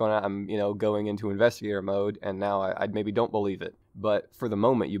looking back on it, I'm, going into investigator mode, and now I maybe don't believe it. But for the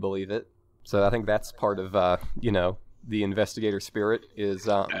moment, you believe it. So I think that's part of, the investigator spirit is,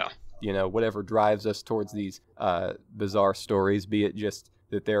 whatever drives us towards these bizarre stories, be it just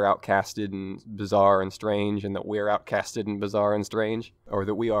that they're outcasted and bizarre and strange, and that we're outcasted and bizarre and strange, or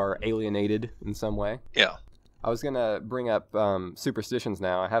that we are alienated in some way. Yeah. I was going to bring up superstitions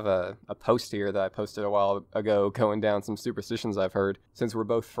now. I have a post here that I posted a while ago going down some superstitions I've heard. Since we're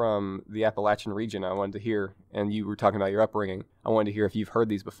both from the Appalachian region, I wanted to hear, and you were talking about your upbringing, I wanted to hear if you've heard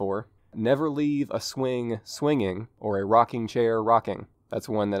these before. Never leave a swing swinging or a rocking chair rocking. That's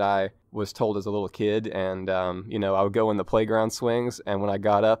one that I was told as a little kid, and, I would go in the playground swings, and when I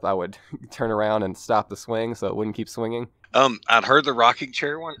got up, I would turn around and stop the swing so it wouldn't keep swinging. I'd heard the rocking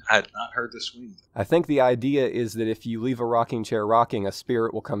chair one. I had not heard the swing. I think the idea is that if you leave a rocking chair rocking, a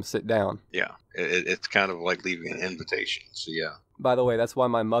spirit will come sit down. Yeah, it's kind of like leaving an invitation, so yeah. By the way, that's why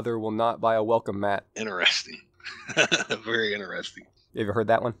my mother will not buy a welcome mat. Interesting. Very interesting. You ever heard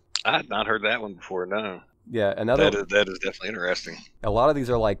that one? I had not heard that one before, no. Yeah, another... That is definitely interesting. A lot of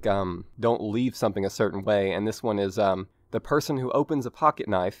these are like, don't leave something a certain way, and this one is, the person who opens a pocket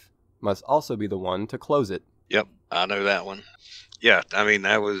knife must also be the one to close it. Yep, I know that one. Yeah, I mean,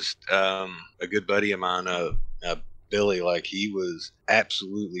 that was a good buddy of mine, Billy. Like, he was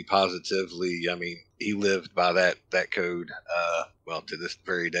absolutely positively, I mean, he lived by that code, to this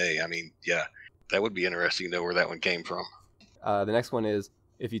very day. I mean, yeah, that would be interesting to know where that one came from. The next one is,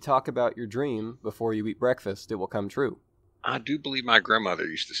 if you talk about your dream before you eat breakfast, it will come true. I do believe my grandmother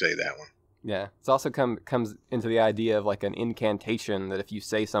used to say that one. Yeah. It's also comes into the idea of like an incantation that if you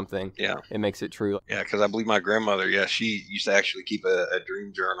say something, it makes it true. Yeah, because I believe my grandmother, she used to actually keep a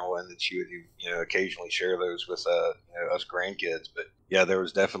dream journal, and then she would, occasionally share those with us grandkids. But yeah, there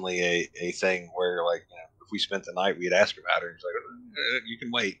was definitely a thing where, like, if we spent the night, we'd ask about her, and she's like, you can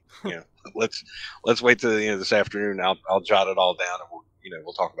wait. Let's wait till this afternoon. I'll jot it all down, and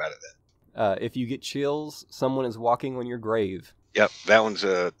we'll talk about it then. If you get chills, someone is walking on your grave. Yep, that one's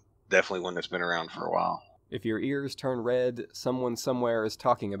definitely one that's been around for a while. If your ears turn red, someone somewhere is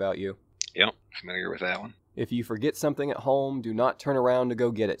talking about you. Yep, familiar with that one. If you forget something at home, do not turn around to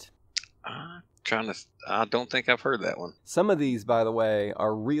go get it. I don't think I've heard that one. Some of these, by the way,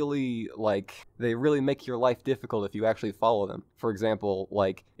 are really, they really make your life difficult if you actually follow them. For example,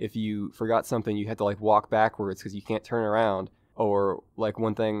 if you forgot something, you had to, walk backwards because you can't turn around. Or like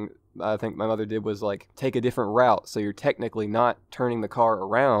one thing I think my mother did was like take a different route, so you're technically not turning the car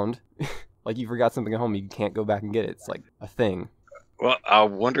around. Like you forgot something at home, you can't go back and get it. It's like a thing. Well, I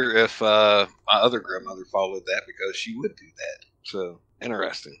wonder if my other grandmother followed that because she would do that. So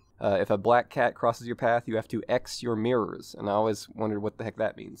interesting. If a black cat crosses your path, you have to X your mirrors, and I always wondered what the heck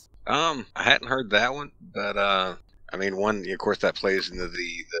that means. I hadn't heard that one, but I mean, one of course that plays into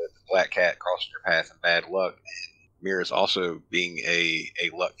the black cat crossing your path and bad luck, and mirrors also being a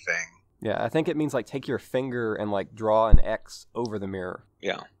luck thing. Yeah, I think it means like take your finger and like draw an X over the mirror.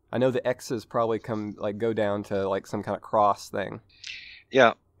 Yeah. I know the X's probably go down to like some kind of cross thing.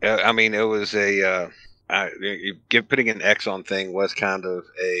 Yeah, I mean, it was putting an X on thing was kind of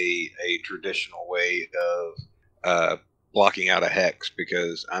a traditional way of blocking out a hex,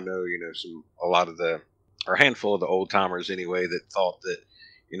 because I know a handful of the old timers anyway that thought that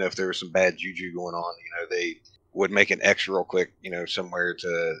if there was some bad juju going on, they would make an X real quick, somewhere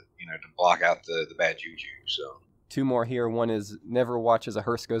to block out the bad juju. So. 2 more here. One is never watch as a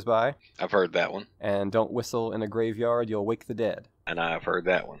hearse goes by. I've heard that one. And don't whistle in a graveyard, you'll wake the dead. And I've heard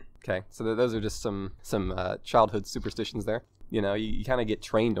that one. Okay, so those are just some childhood superstitions there. You kind of get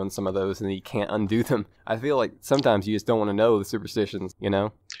trained on some of those and you can't undo them. I feel like sometimes you just don't want to know the superstitions,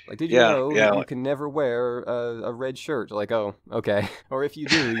 Like, did you know that you can never wear a red shirt? Like, oh, okay. Or if you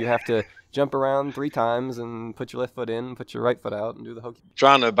do, you have to jump around 3 times and put your left foot in, put your right foot out, and do the hokey.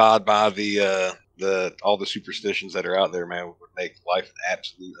 Trying to abide by all the superstitions that are out there, man, would make life an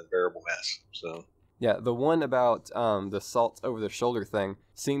absolute unbearable mess. So. Yeah, the one about the salt over the shoulder thing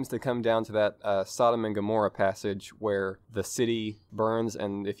seems to come down to that Sodom and Gomorrah passage where the city burns,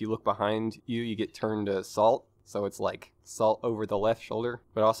 and if you look behind you, you get turned to salt. So it's like salt over the left shoulder,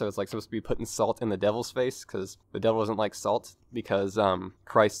 but also it's like supposed to be putting salt in the devil's face, because the devil doesn't like salt, because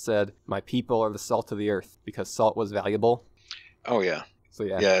Christ said, "My people are the salt of the earth," because salt was valuable. Oh yeah. So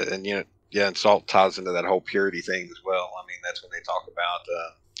yeah. Yeah, and salt ties into that whole purity thing as well. I mean, that's when they talk about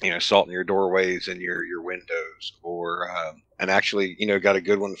salt in your doorways and your windows, or and actually, got a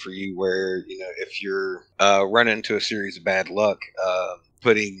good one for you where if you're running into a series of bad luck,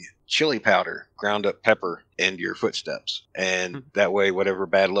 putting chili powder, ground up pepper into your footsteps, and that way whatever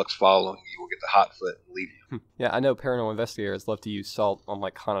bad luck's following you will get the hot foot and leave you. Yeah, I know paranormal investigators love to use salt on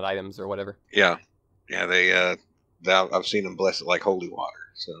like haunted items or whatever. Yeah, I've seen them bless it like holy water.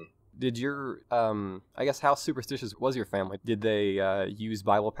 So. Did your, I guess, how superstitious was your family? Did they use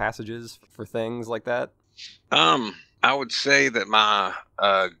Bible passages for things like that? I would say that my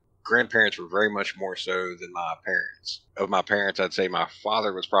grandparents were very much more so than my parents. Of my parents, I'd say my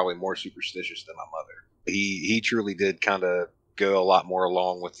father was probably more superstitious than my mother. He truly did kind of go a lot more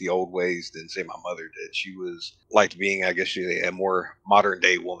along with the old ways than, say, my mother did. She was liked being, I guess, a more modern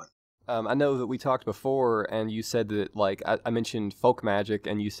day woman. I know that we talked before, and you said that, like, I mentioned folk magic,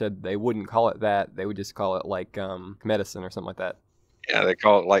 and you said they wouldn't call it that. They would just call it, like, medicine or something like that. Yeah, they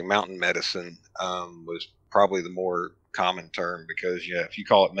call it, like, mountain medicine was probably the more common term, because, yeah, if you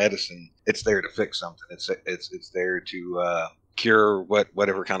call it medicine, it's there to fix something. It's there to cure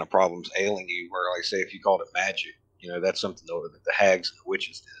whatever kind of problem's ailing you, where, like, say, if you called it magic, that's something that the hags and the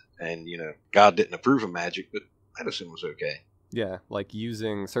witches did. And, God didn't approve of magic, but medicine was okay. Yeah, like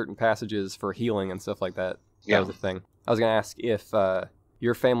using certain passages for healing and stuff like that. That was a thing. I was going to ask if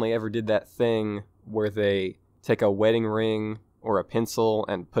your family ever did that thing where they take a wedding ring or a pencil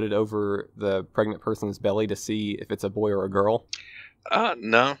and put it over the pregnant person's belly to see if it's a boy or a girl.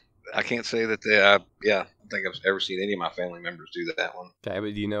 No, I can't say that I don't think I've ever seen any of my family members do that one. Okay,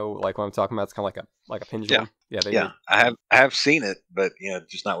 but do you know like what I'm talking about? It's kind of like a pendulum. Yeah, I have seen it, but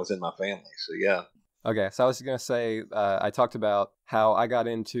just not within my family. So yeah. Okay, so I was going to say, I talked about how I got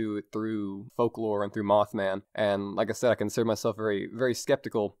into it through folklore and through Mothman, and like I said, I consider myself very, very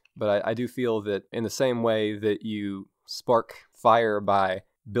skeptical, but I do feel that in the same way that you spark fire by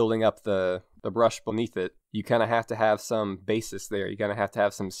building up the brush beneath it, you kind of have to have some basis there. You kind of have to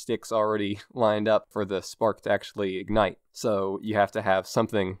have some sticks already lined up for the spark to actually ignite. So you have to have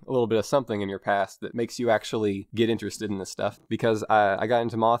something, a little bit of something in your past that makes you actually get interested in this stuff. Because I got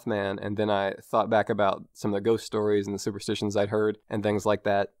into Mothman, and then I thought back about some of the ghost stories and the superstitions I'd heard and things like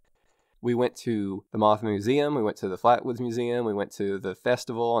that. We went to the Mothman Museum, we went to the Flatwoods Museum, we went to the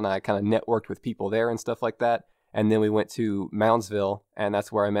festival, and I kind of networked with people there and stuff like that. And then we went to Moundsville, and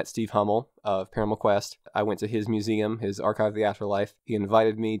that's where I met Steve Hummel of Paranormal Quest. I went to his museum, his Archive of the Afterlife. He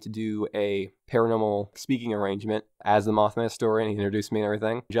invited me to do a paranormal speaking arrangement as the Mothman historian. He introduced me and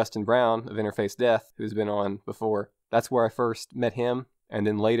everything. Justin Brown of Interface Death, who's been on before, that's where I first met him. And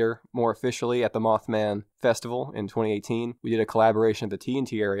then later, more officially, at the Mothman Festival in 2018, we did a collaboration at the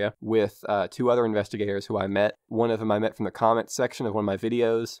TNT area with 2 other investigators who I met. One of them I met from the comments section of one of my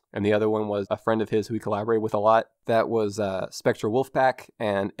videos, and the other one was a friend of his who we collaborated with a lot. That was Spectral Wolfpack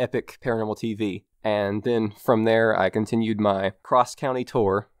and Epic Paranormal TV. And then from there, I continued my cross-county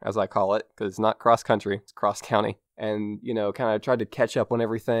tour, as I call it, because it's not cross-country, it's cross-county. And, kind of tried to catch up on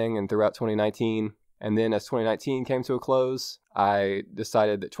everything and throughout 2019. And then as 2019 came to a close, I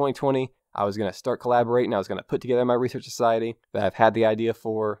decided that 2020, I was going to start collaborating. I was going to put together my research society that I've had the idea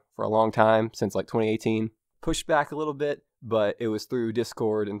for a long time, since like 2018. Pushed back a little bit, but it was through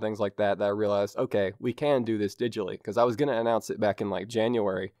Discord and things like that I realized, okay, we can do this digitally. Because I was going to announce it back in like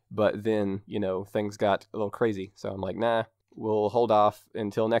January, but then, things got a little crazy. So I'm like, nah, we'll hold off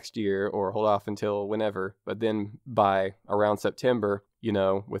until next year or hold off until whenever. But then by around September,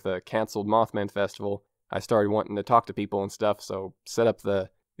 with a canceled Mothman Festival, I started wanting to talk to people and stuff. So set up the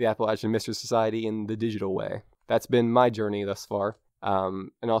Appalachian Mystery Society in the digital way. That's been my journey thus far.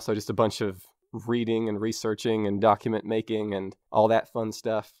 And also just a bunch of reading and researching and document making and all that fun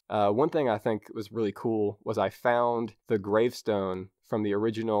stuff. One thing I think was really cool was I found the gravestone from the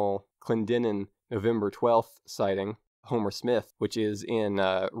original Clendenin November 12th sighting, Homer Smith, which is in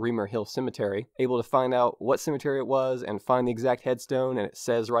Reamer Hill Cemetery, able to find out what cemetery it was and find the exact headstone, and it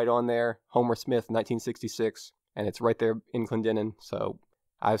says right on there, Homer Smith, 1966, and it's right there in Clendenin, so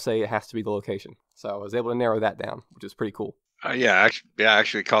I say it has to be the location. So I was able to narrow that down, which is pretty cool. I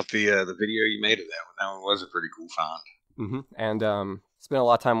actually caught the video you made of that one. That one was a pretty cool find. Mm-hmm. And spent a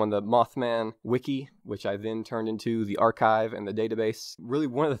lot of time on the Mothman wiki, which I then turned into the archive and the database. Really,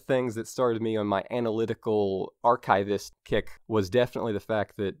 one of the things that started me on my analytical archivist kick was definitely the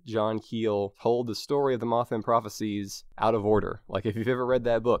fact that John Keel told the story of the Mothman prophecies out of order. Like, if you've ever read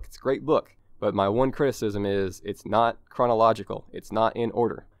that book, it's a great book. But my one criticism is it's not chronological. It's not in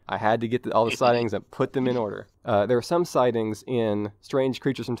order. I had to get all the sightings and put them in order. There are some sightings in Strange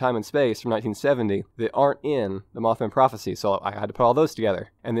Creatures from Time and Space from 1970 that aren't in the Mothman Prophecy, so I had to put all those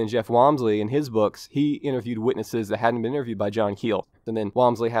together. And then Jeff Walmsley, in his books, he interviewed witnesses that hadn't been interviewed by John Keel. And then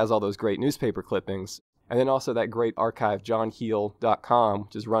Walmsley has all those great newspaper clippings. And then also that great archive, johnkeel.com,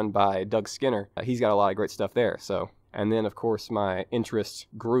 which is run by Doug Skinner. He's got a lot of great stuff there, so... And then, of course, my interest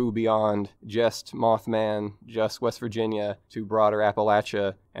grew beyond just Mothman, just West Virginia, to broader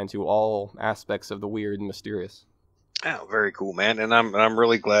Appalachia, and to all aspects of the weird and mysterious. Oh, very cool, man. And I'm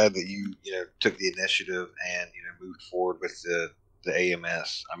really glad that you took the initiative and moved forward with the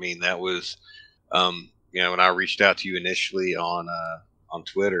AMS. I mean, that was when I reached out to you initially on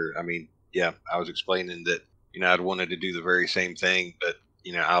Twitter. I mean, yeah, I was explaining that I'd wanted to do the very same thing, but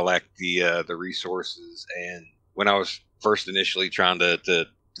I lacked the resources. And when I was first initially trying to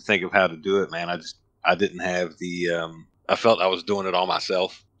think of how to do it, man, I didn't have I felt I was doing it all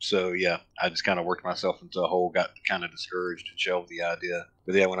myself. So yeah, I just kind of worked myself into a hole, got kind of discouraged and shelved the idea.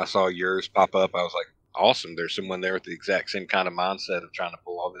 But yeah, when I saw yours pop up, I was like, awesome. There's someone there with the exact same kind of mindset of trying to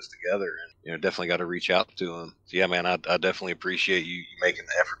pull all this together, and definitely got to reach out to them. So yeah, man, I definitely appreciate you making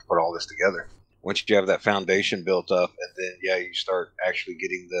the effort to put all this together. Once you have that foundation built up, and then you start actually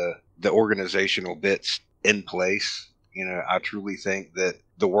getting the organizational bits in place, I truly think that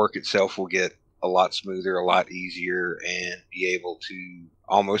the work itself will get a lot smoother, a lot easier, and be able to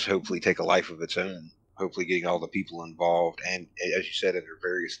almost hopefully take a life of its own. Hopefully getting all the people involved, and as you said, in their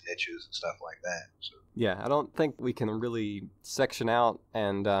various niches and stuff like that. So. Yeah, I don't think we can really section out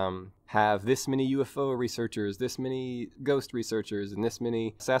and have this many UFO researchers, this many ghost researchers, and this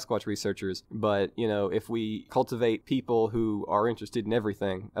many Sasquatch researchers. But, if we cultivate people who are interested in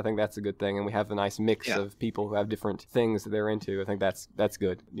everything, I think that's a good thing. And we have a nice mix of people who have different things that they're into. I think that's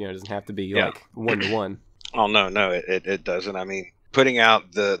good. It doesn't have to be like one-to-one. Oh, no, it doesn't. I mean, putting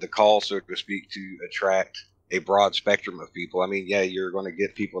out the call, so to speak, to attract a broad spectrum of people. I mean, yeah, you're going to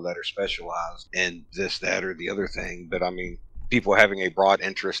get people that are specialized in this, that, or the other thing. But I mean, people having a broad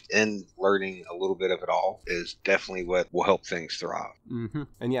interest in learning a little bit of it all is definitely what will help things thrive. Mm-hmm.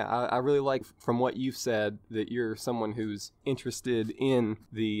 And yeah, I really like from what you've said that you're someone who's interested in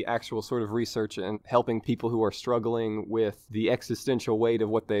the actual sort of research and helping people who are struggling with the existential weight of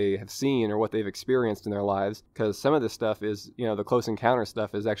what they have seen or what they've experienced in their lives. Because some of this stuff is, the close encounter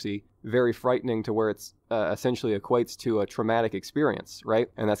stuff is actually very frightening to where it's essentially equates to a traumatic experience, right?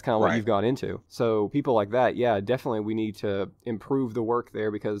 And that's kind of what you've gone into. So people like that, yeah, definitely we need to improve the work there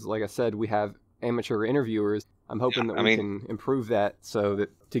because, like I said, we have amateur interviewers. I'm hoping that we can improve that so that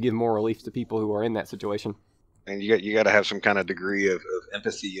to give more relief to people who are in that situation. And you got to have some kind of degree of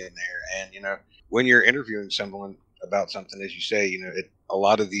empathy in there. And, when you're interviewing someone about something, as you say, a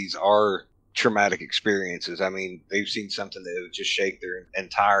lot of these are traumatic experiences. I mean, they've seen something that would just shake their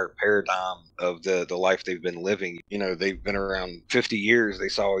entire paradigm of the life they've been living. You know, they've been around 50 years, they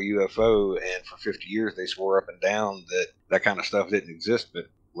saw a UFO, and for 50 years they swore up and down that that kind of stuff didn't exist. But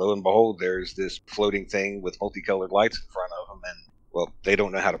lo and behold, there's this floating thing with multicolored lights in front of them, and well, they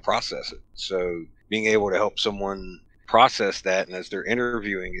don't know how to process it. So being able to help someone process that, and as they're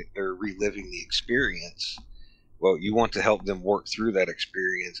interviewing it, they're reliving the experience. Well, you want to help them work through that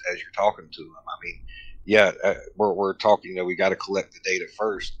experience as you're talking to them. I mean, yeah, we're talking, we got to collect the data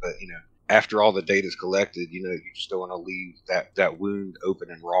first, but, after all the data is collected, you just don't want to leave that wound open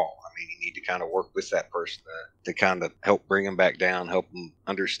and raw. I mean, you need to kind of work with that person to kind of help bring them back down, help them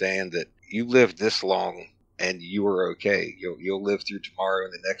understand that you lived this long and you were okay. You'll live through tomorrow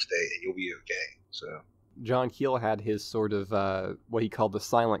and the next day and you'll be okay. So John Keel had his sort of what he called the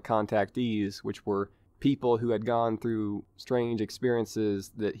silent contactees, which were people who had gone through strange experiences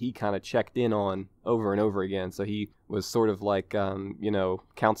that he kind of checked in on over and over again. So he was sort of like,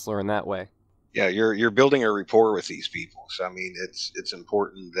 counselor in that way. Yeah, you're building a rapport with these people. So I mean, it's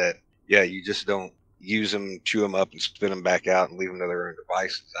important that you just don't use them, chew them up, and spit them back out and leave them to their own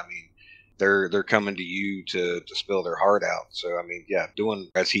devices. I mean, they're coming to you to spill their heart out. So I mean, doing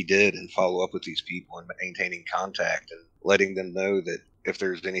as he did and follow up with these people and maintaining contact and letting them know that if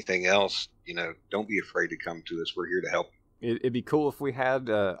there's anything else, don't be afraid to come to us. We're here to help you. It'd be cool if we had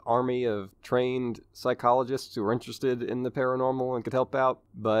an army of trained psychologists who are interested in the paranormal and could help out,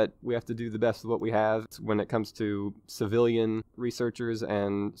 but we have to do the best of what we have when it comes to civilian researchers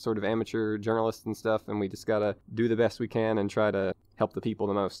and sort of amateur journalists and stuff, and we just gotta do the best we can and try to help the people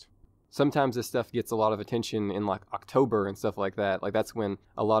the most. Sometimes this stuff gets a lot of attention in like October and stuff like that. Like that's when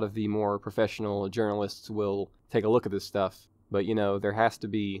a lot of the more professional journalists will take a look at this stuff. But, there has to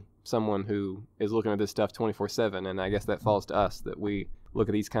be someone who is looking at this stuff 24/7, and I guess that falls to us, that we look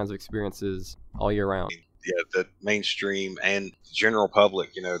at these kinds of experiences all year round. Yeah, the mainstream and general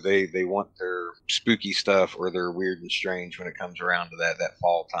public, they want their spooky stuff or their weird and strange when it comes around to that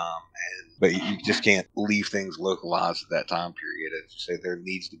fall time. But you just can't leave things localized at that time period. As you say, there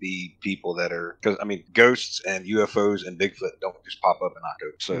needs to be people that are, because, I mean, ghosts and UFOs and Bigfoot don't just pop up in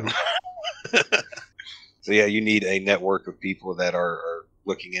October. So... Mm-hmm. So you need a network of people that are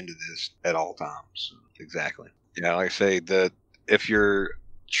looking into this at all times. Exactly. Yeah, like I say, if you're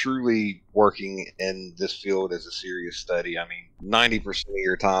truly working in this field as a serious study, I mean, 90% of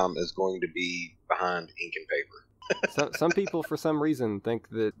your time is going to be behind ink and paper. Some people, for some reason, think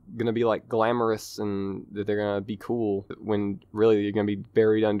that going to be like glamorous and that they're going to be cool when really you're going to be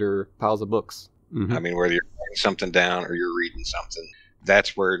buried under piles of books. Mm-hmm. I mean, whether you're writing something down or you're reading something,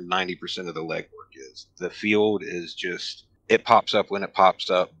 that's where 90% of the legwork is. The field is just, it pops up when it pops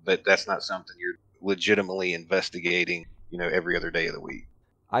up, but that's not something you're legitimately investigating, every other day of the week.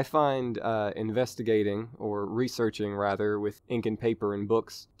 I find investigating, or researching rather, with ink and paper and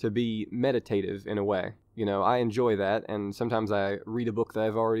books to be meditative in a way. I enjoy that, and sometimes I read a book that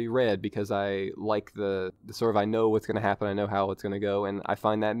I've already read because I like the sort of, I know what's going to happen, I know how it's going to go, and I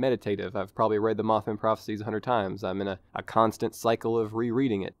find that meditative. I've probably read the Mothman Prophecies 100 times. I'm in a constant cycle of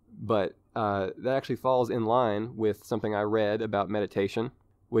rereading it. But that actually falls in line with something I read about meditation,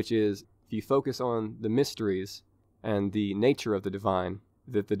 which is if you focus on the mysteries and the nature of the divine,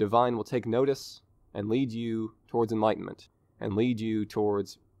 that the divine will take notice and lead you towards enlightenment and lead you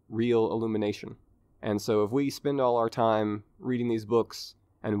towards real illumination. And so if we spend all our time reading these books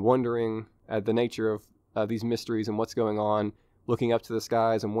and wondering at the nature of these mysteries and what's going on, looking up to the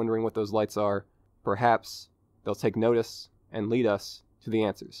skies and wondering what those lights are, perhaps they'll take notice and lead us to the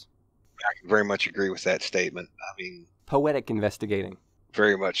answers. I can very much agree with that statement. I mean, poetic investigating.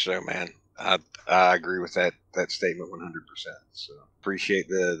 Very much so, man. I agree with that statement 100%. So appreciate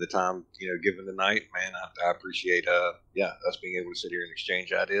the time, given tonight, man. I appreciate us being able to sit here and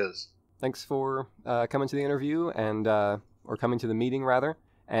exchange ideas. Thanks for coming to the interview and or coming to the meeting rather,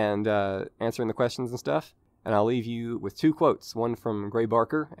 and answering the questions and stuff. And I'll leave you with two quotes, one from Gray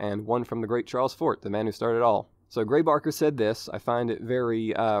Barker and one from the great Charles Fort, the man who started it all. So Gray Barker said this. I find it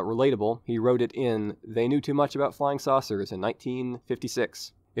very relatable. He wrote it in They Knew Too Much About Flying Saucers in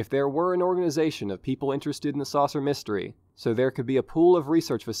 1956. If there were an organization of people interested in the saucer mystery, so there could be a pool of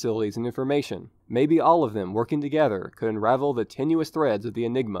research facilities and information, maybe all of them working together could unravel the tenuous threads of the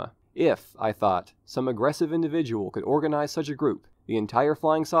enigma. If, I thought, some aggressive individual could organize such a group, the entire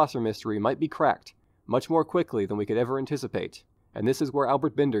flying saucer mystery might be cracked much more quickly than we could ever anticipate. And this is where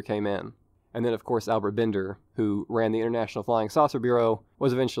Albert Bender came in. And then, of course, Albert Bender, who ran the International Flying Saucer Bureau,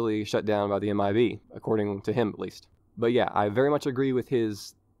 was eventually shut down by the MIB, according to him at least. But yeah, I very much agree with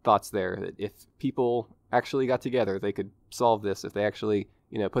his thoughts there, that if people actually got together, they could solve this. If they actually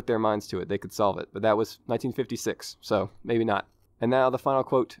put their minds to it, they could solve it. But that was 1956, so maybe not. And now the final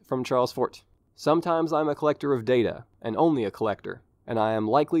quote from Charles Fort. Sometimes I'm a collector of data, and only a collector, and I am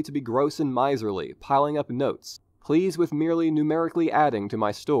likely to be gross and miserly, piling up notes, pleased with merely numerically adding to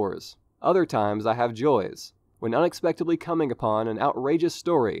my stores. Other times I have joys, when unexpectedly coming upon an outrageous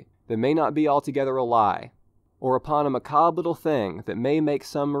story that may not be altogether a lie, or upon a macabre little thing that may make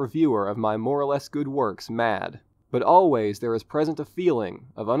some reviewer of my more or less good works mad. But always there is present a feeling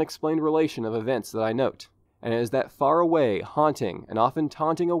of unexplained relation of events that I note, and it is that far-away, haunting, and often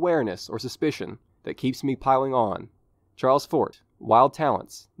taunting awareness or suspicion that keeps me piling on. Charles Fort, Wild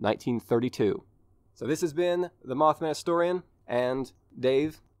Talents, 1932. So this has been the Mothman Historian, and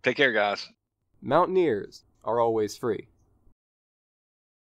Dave. Take care, guys. Mountaineers are always free.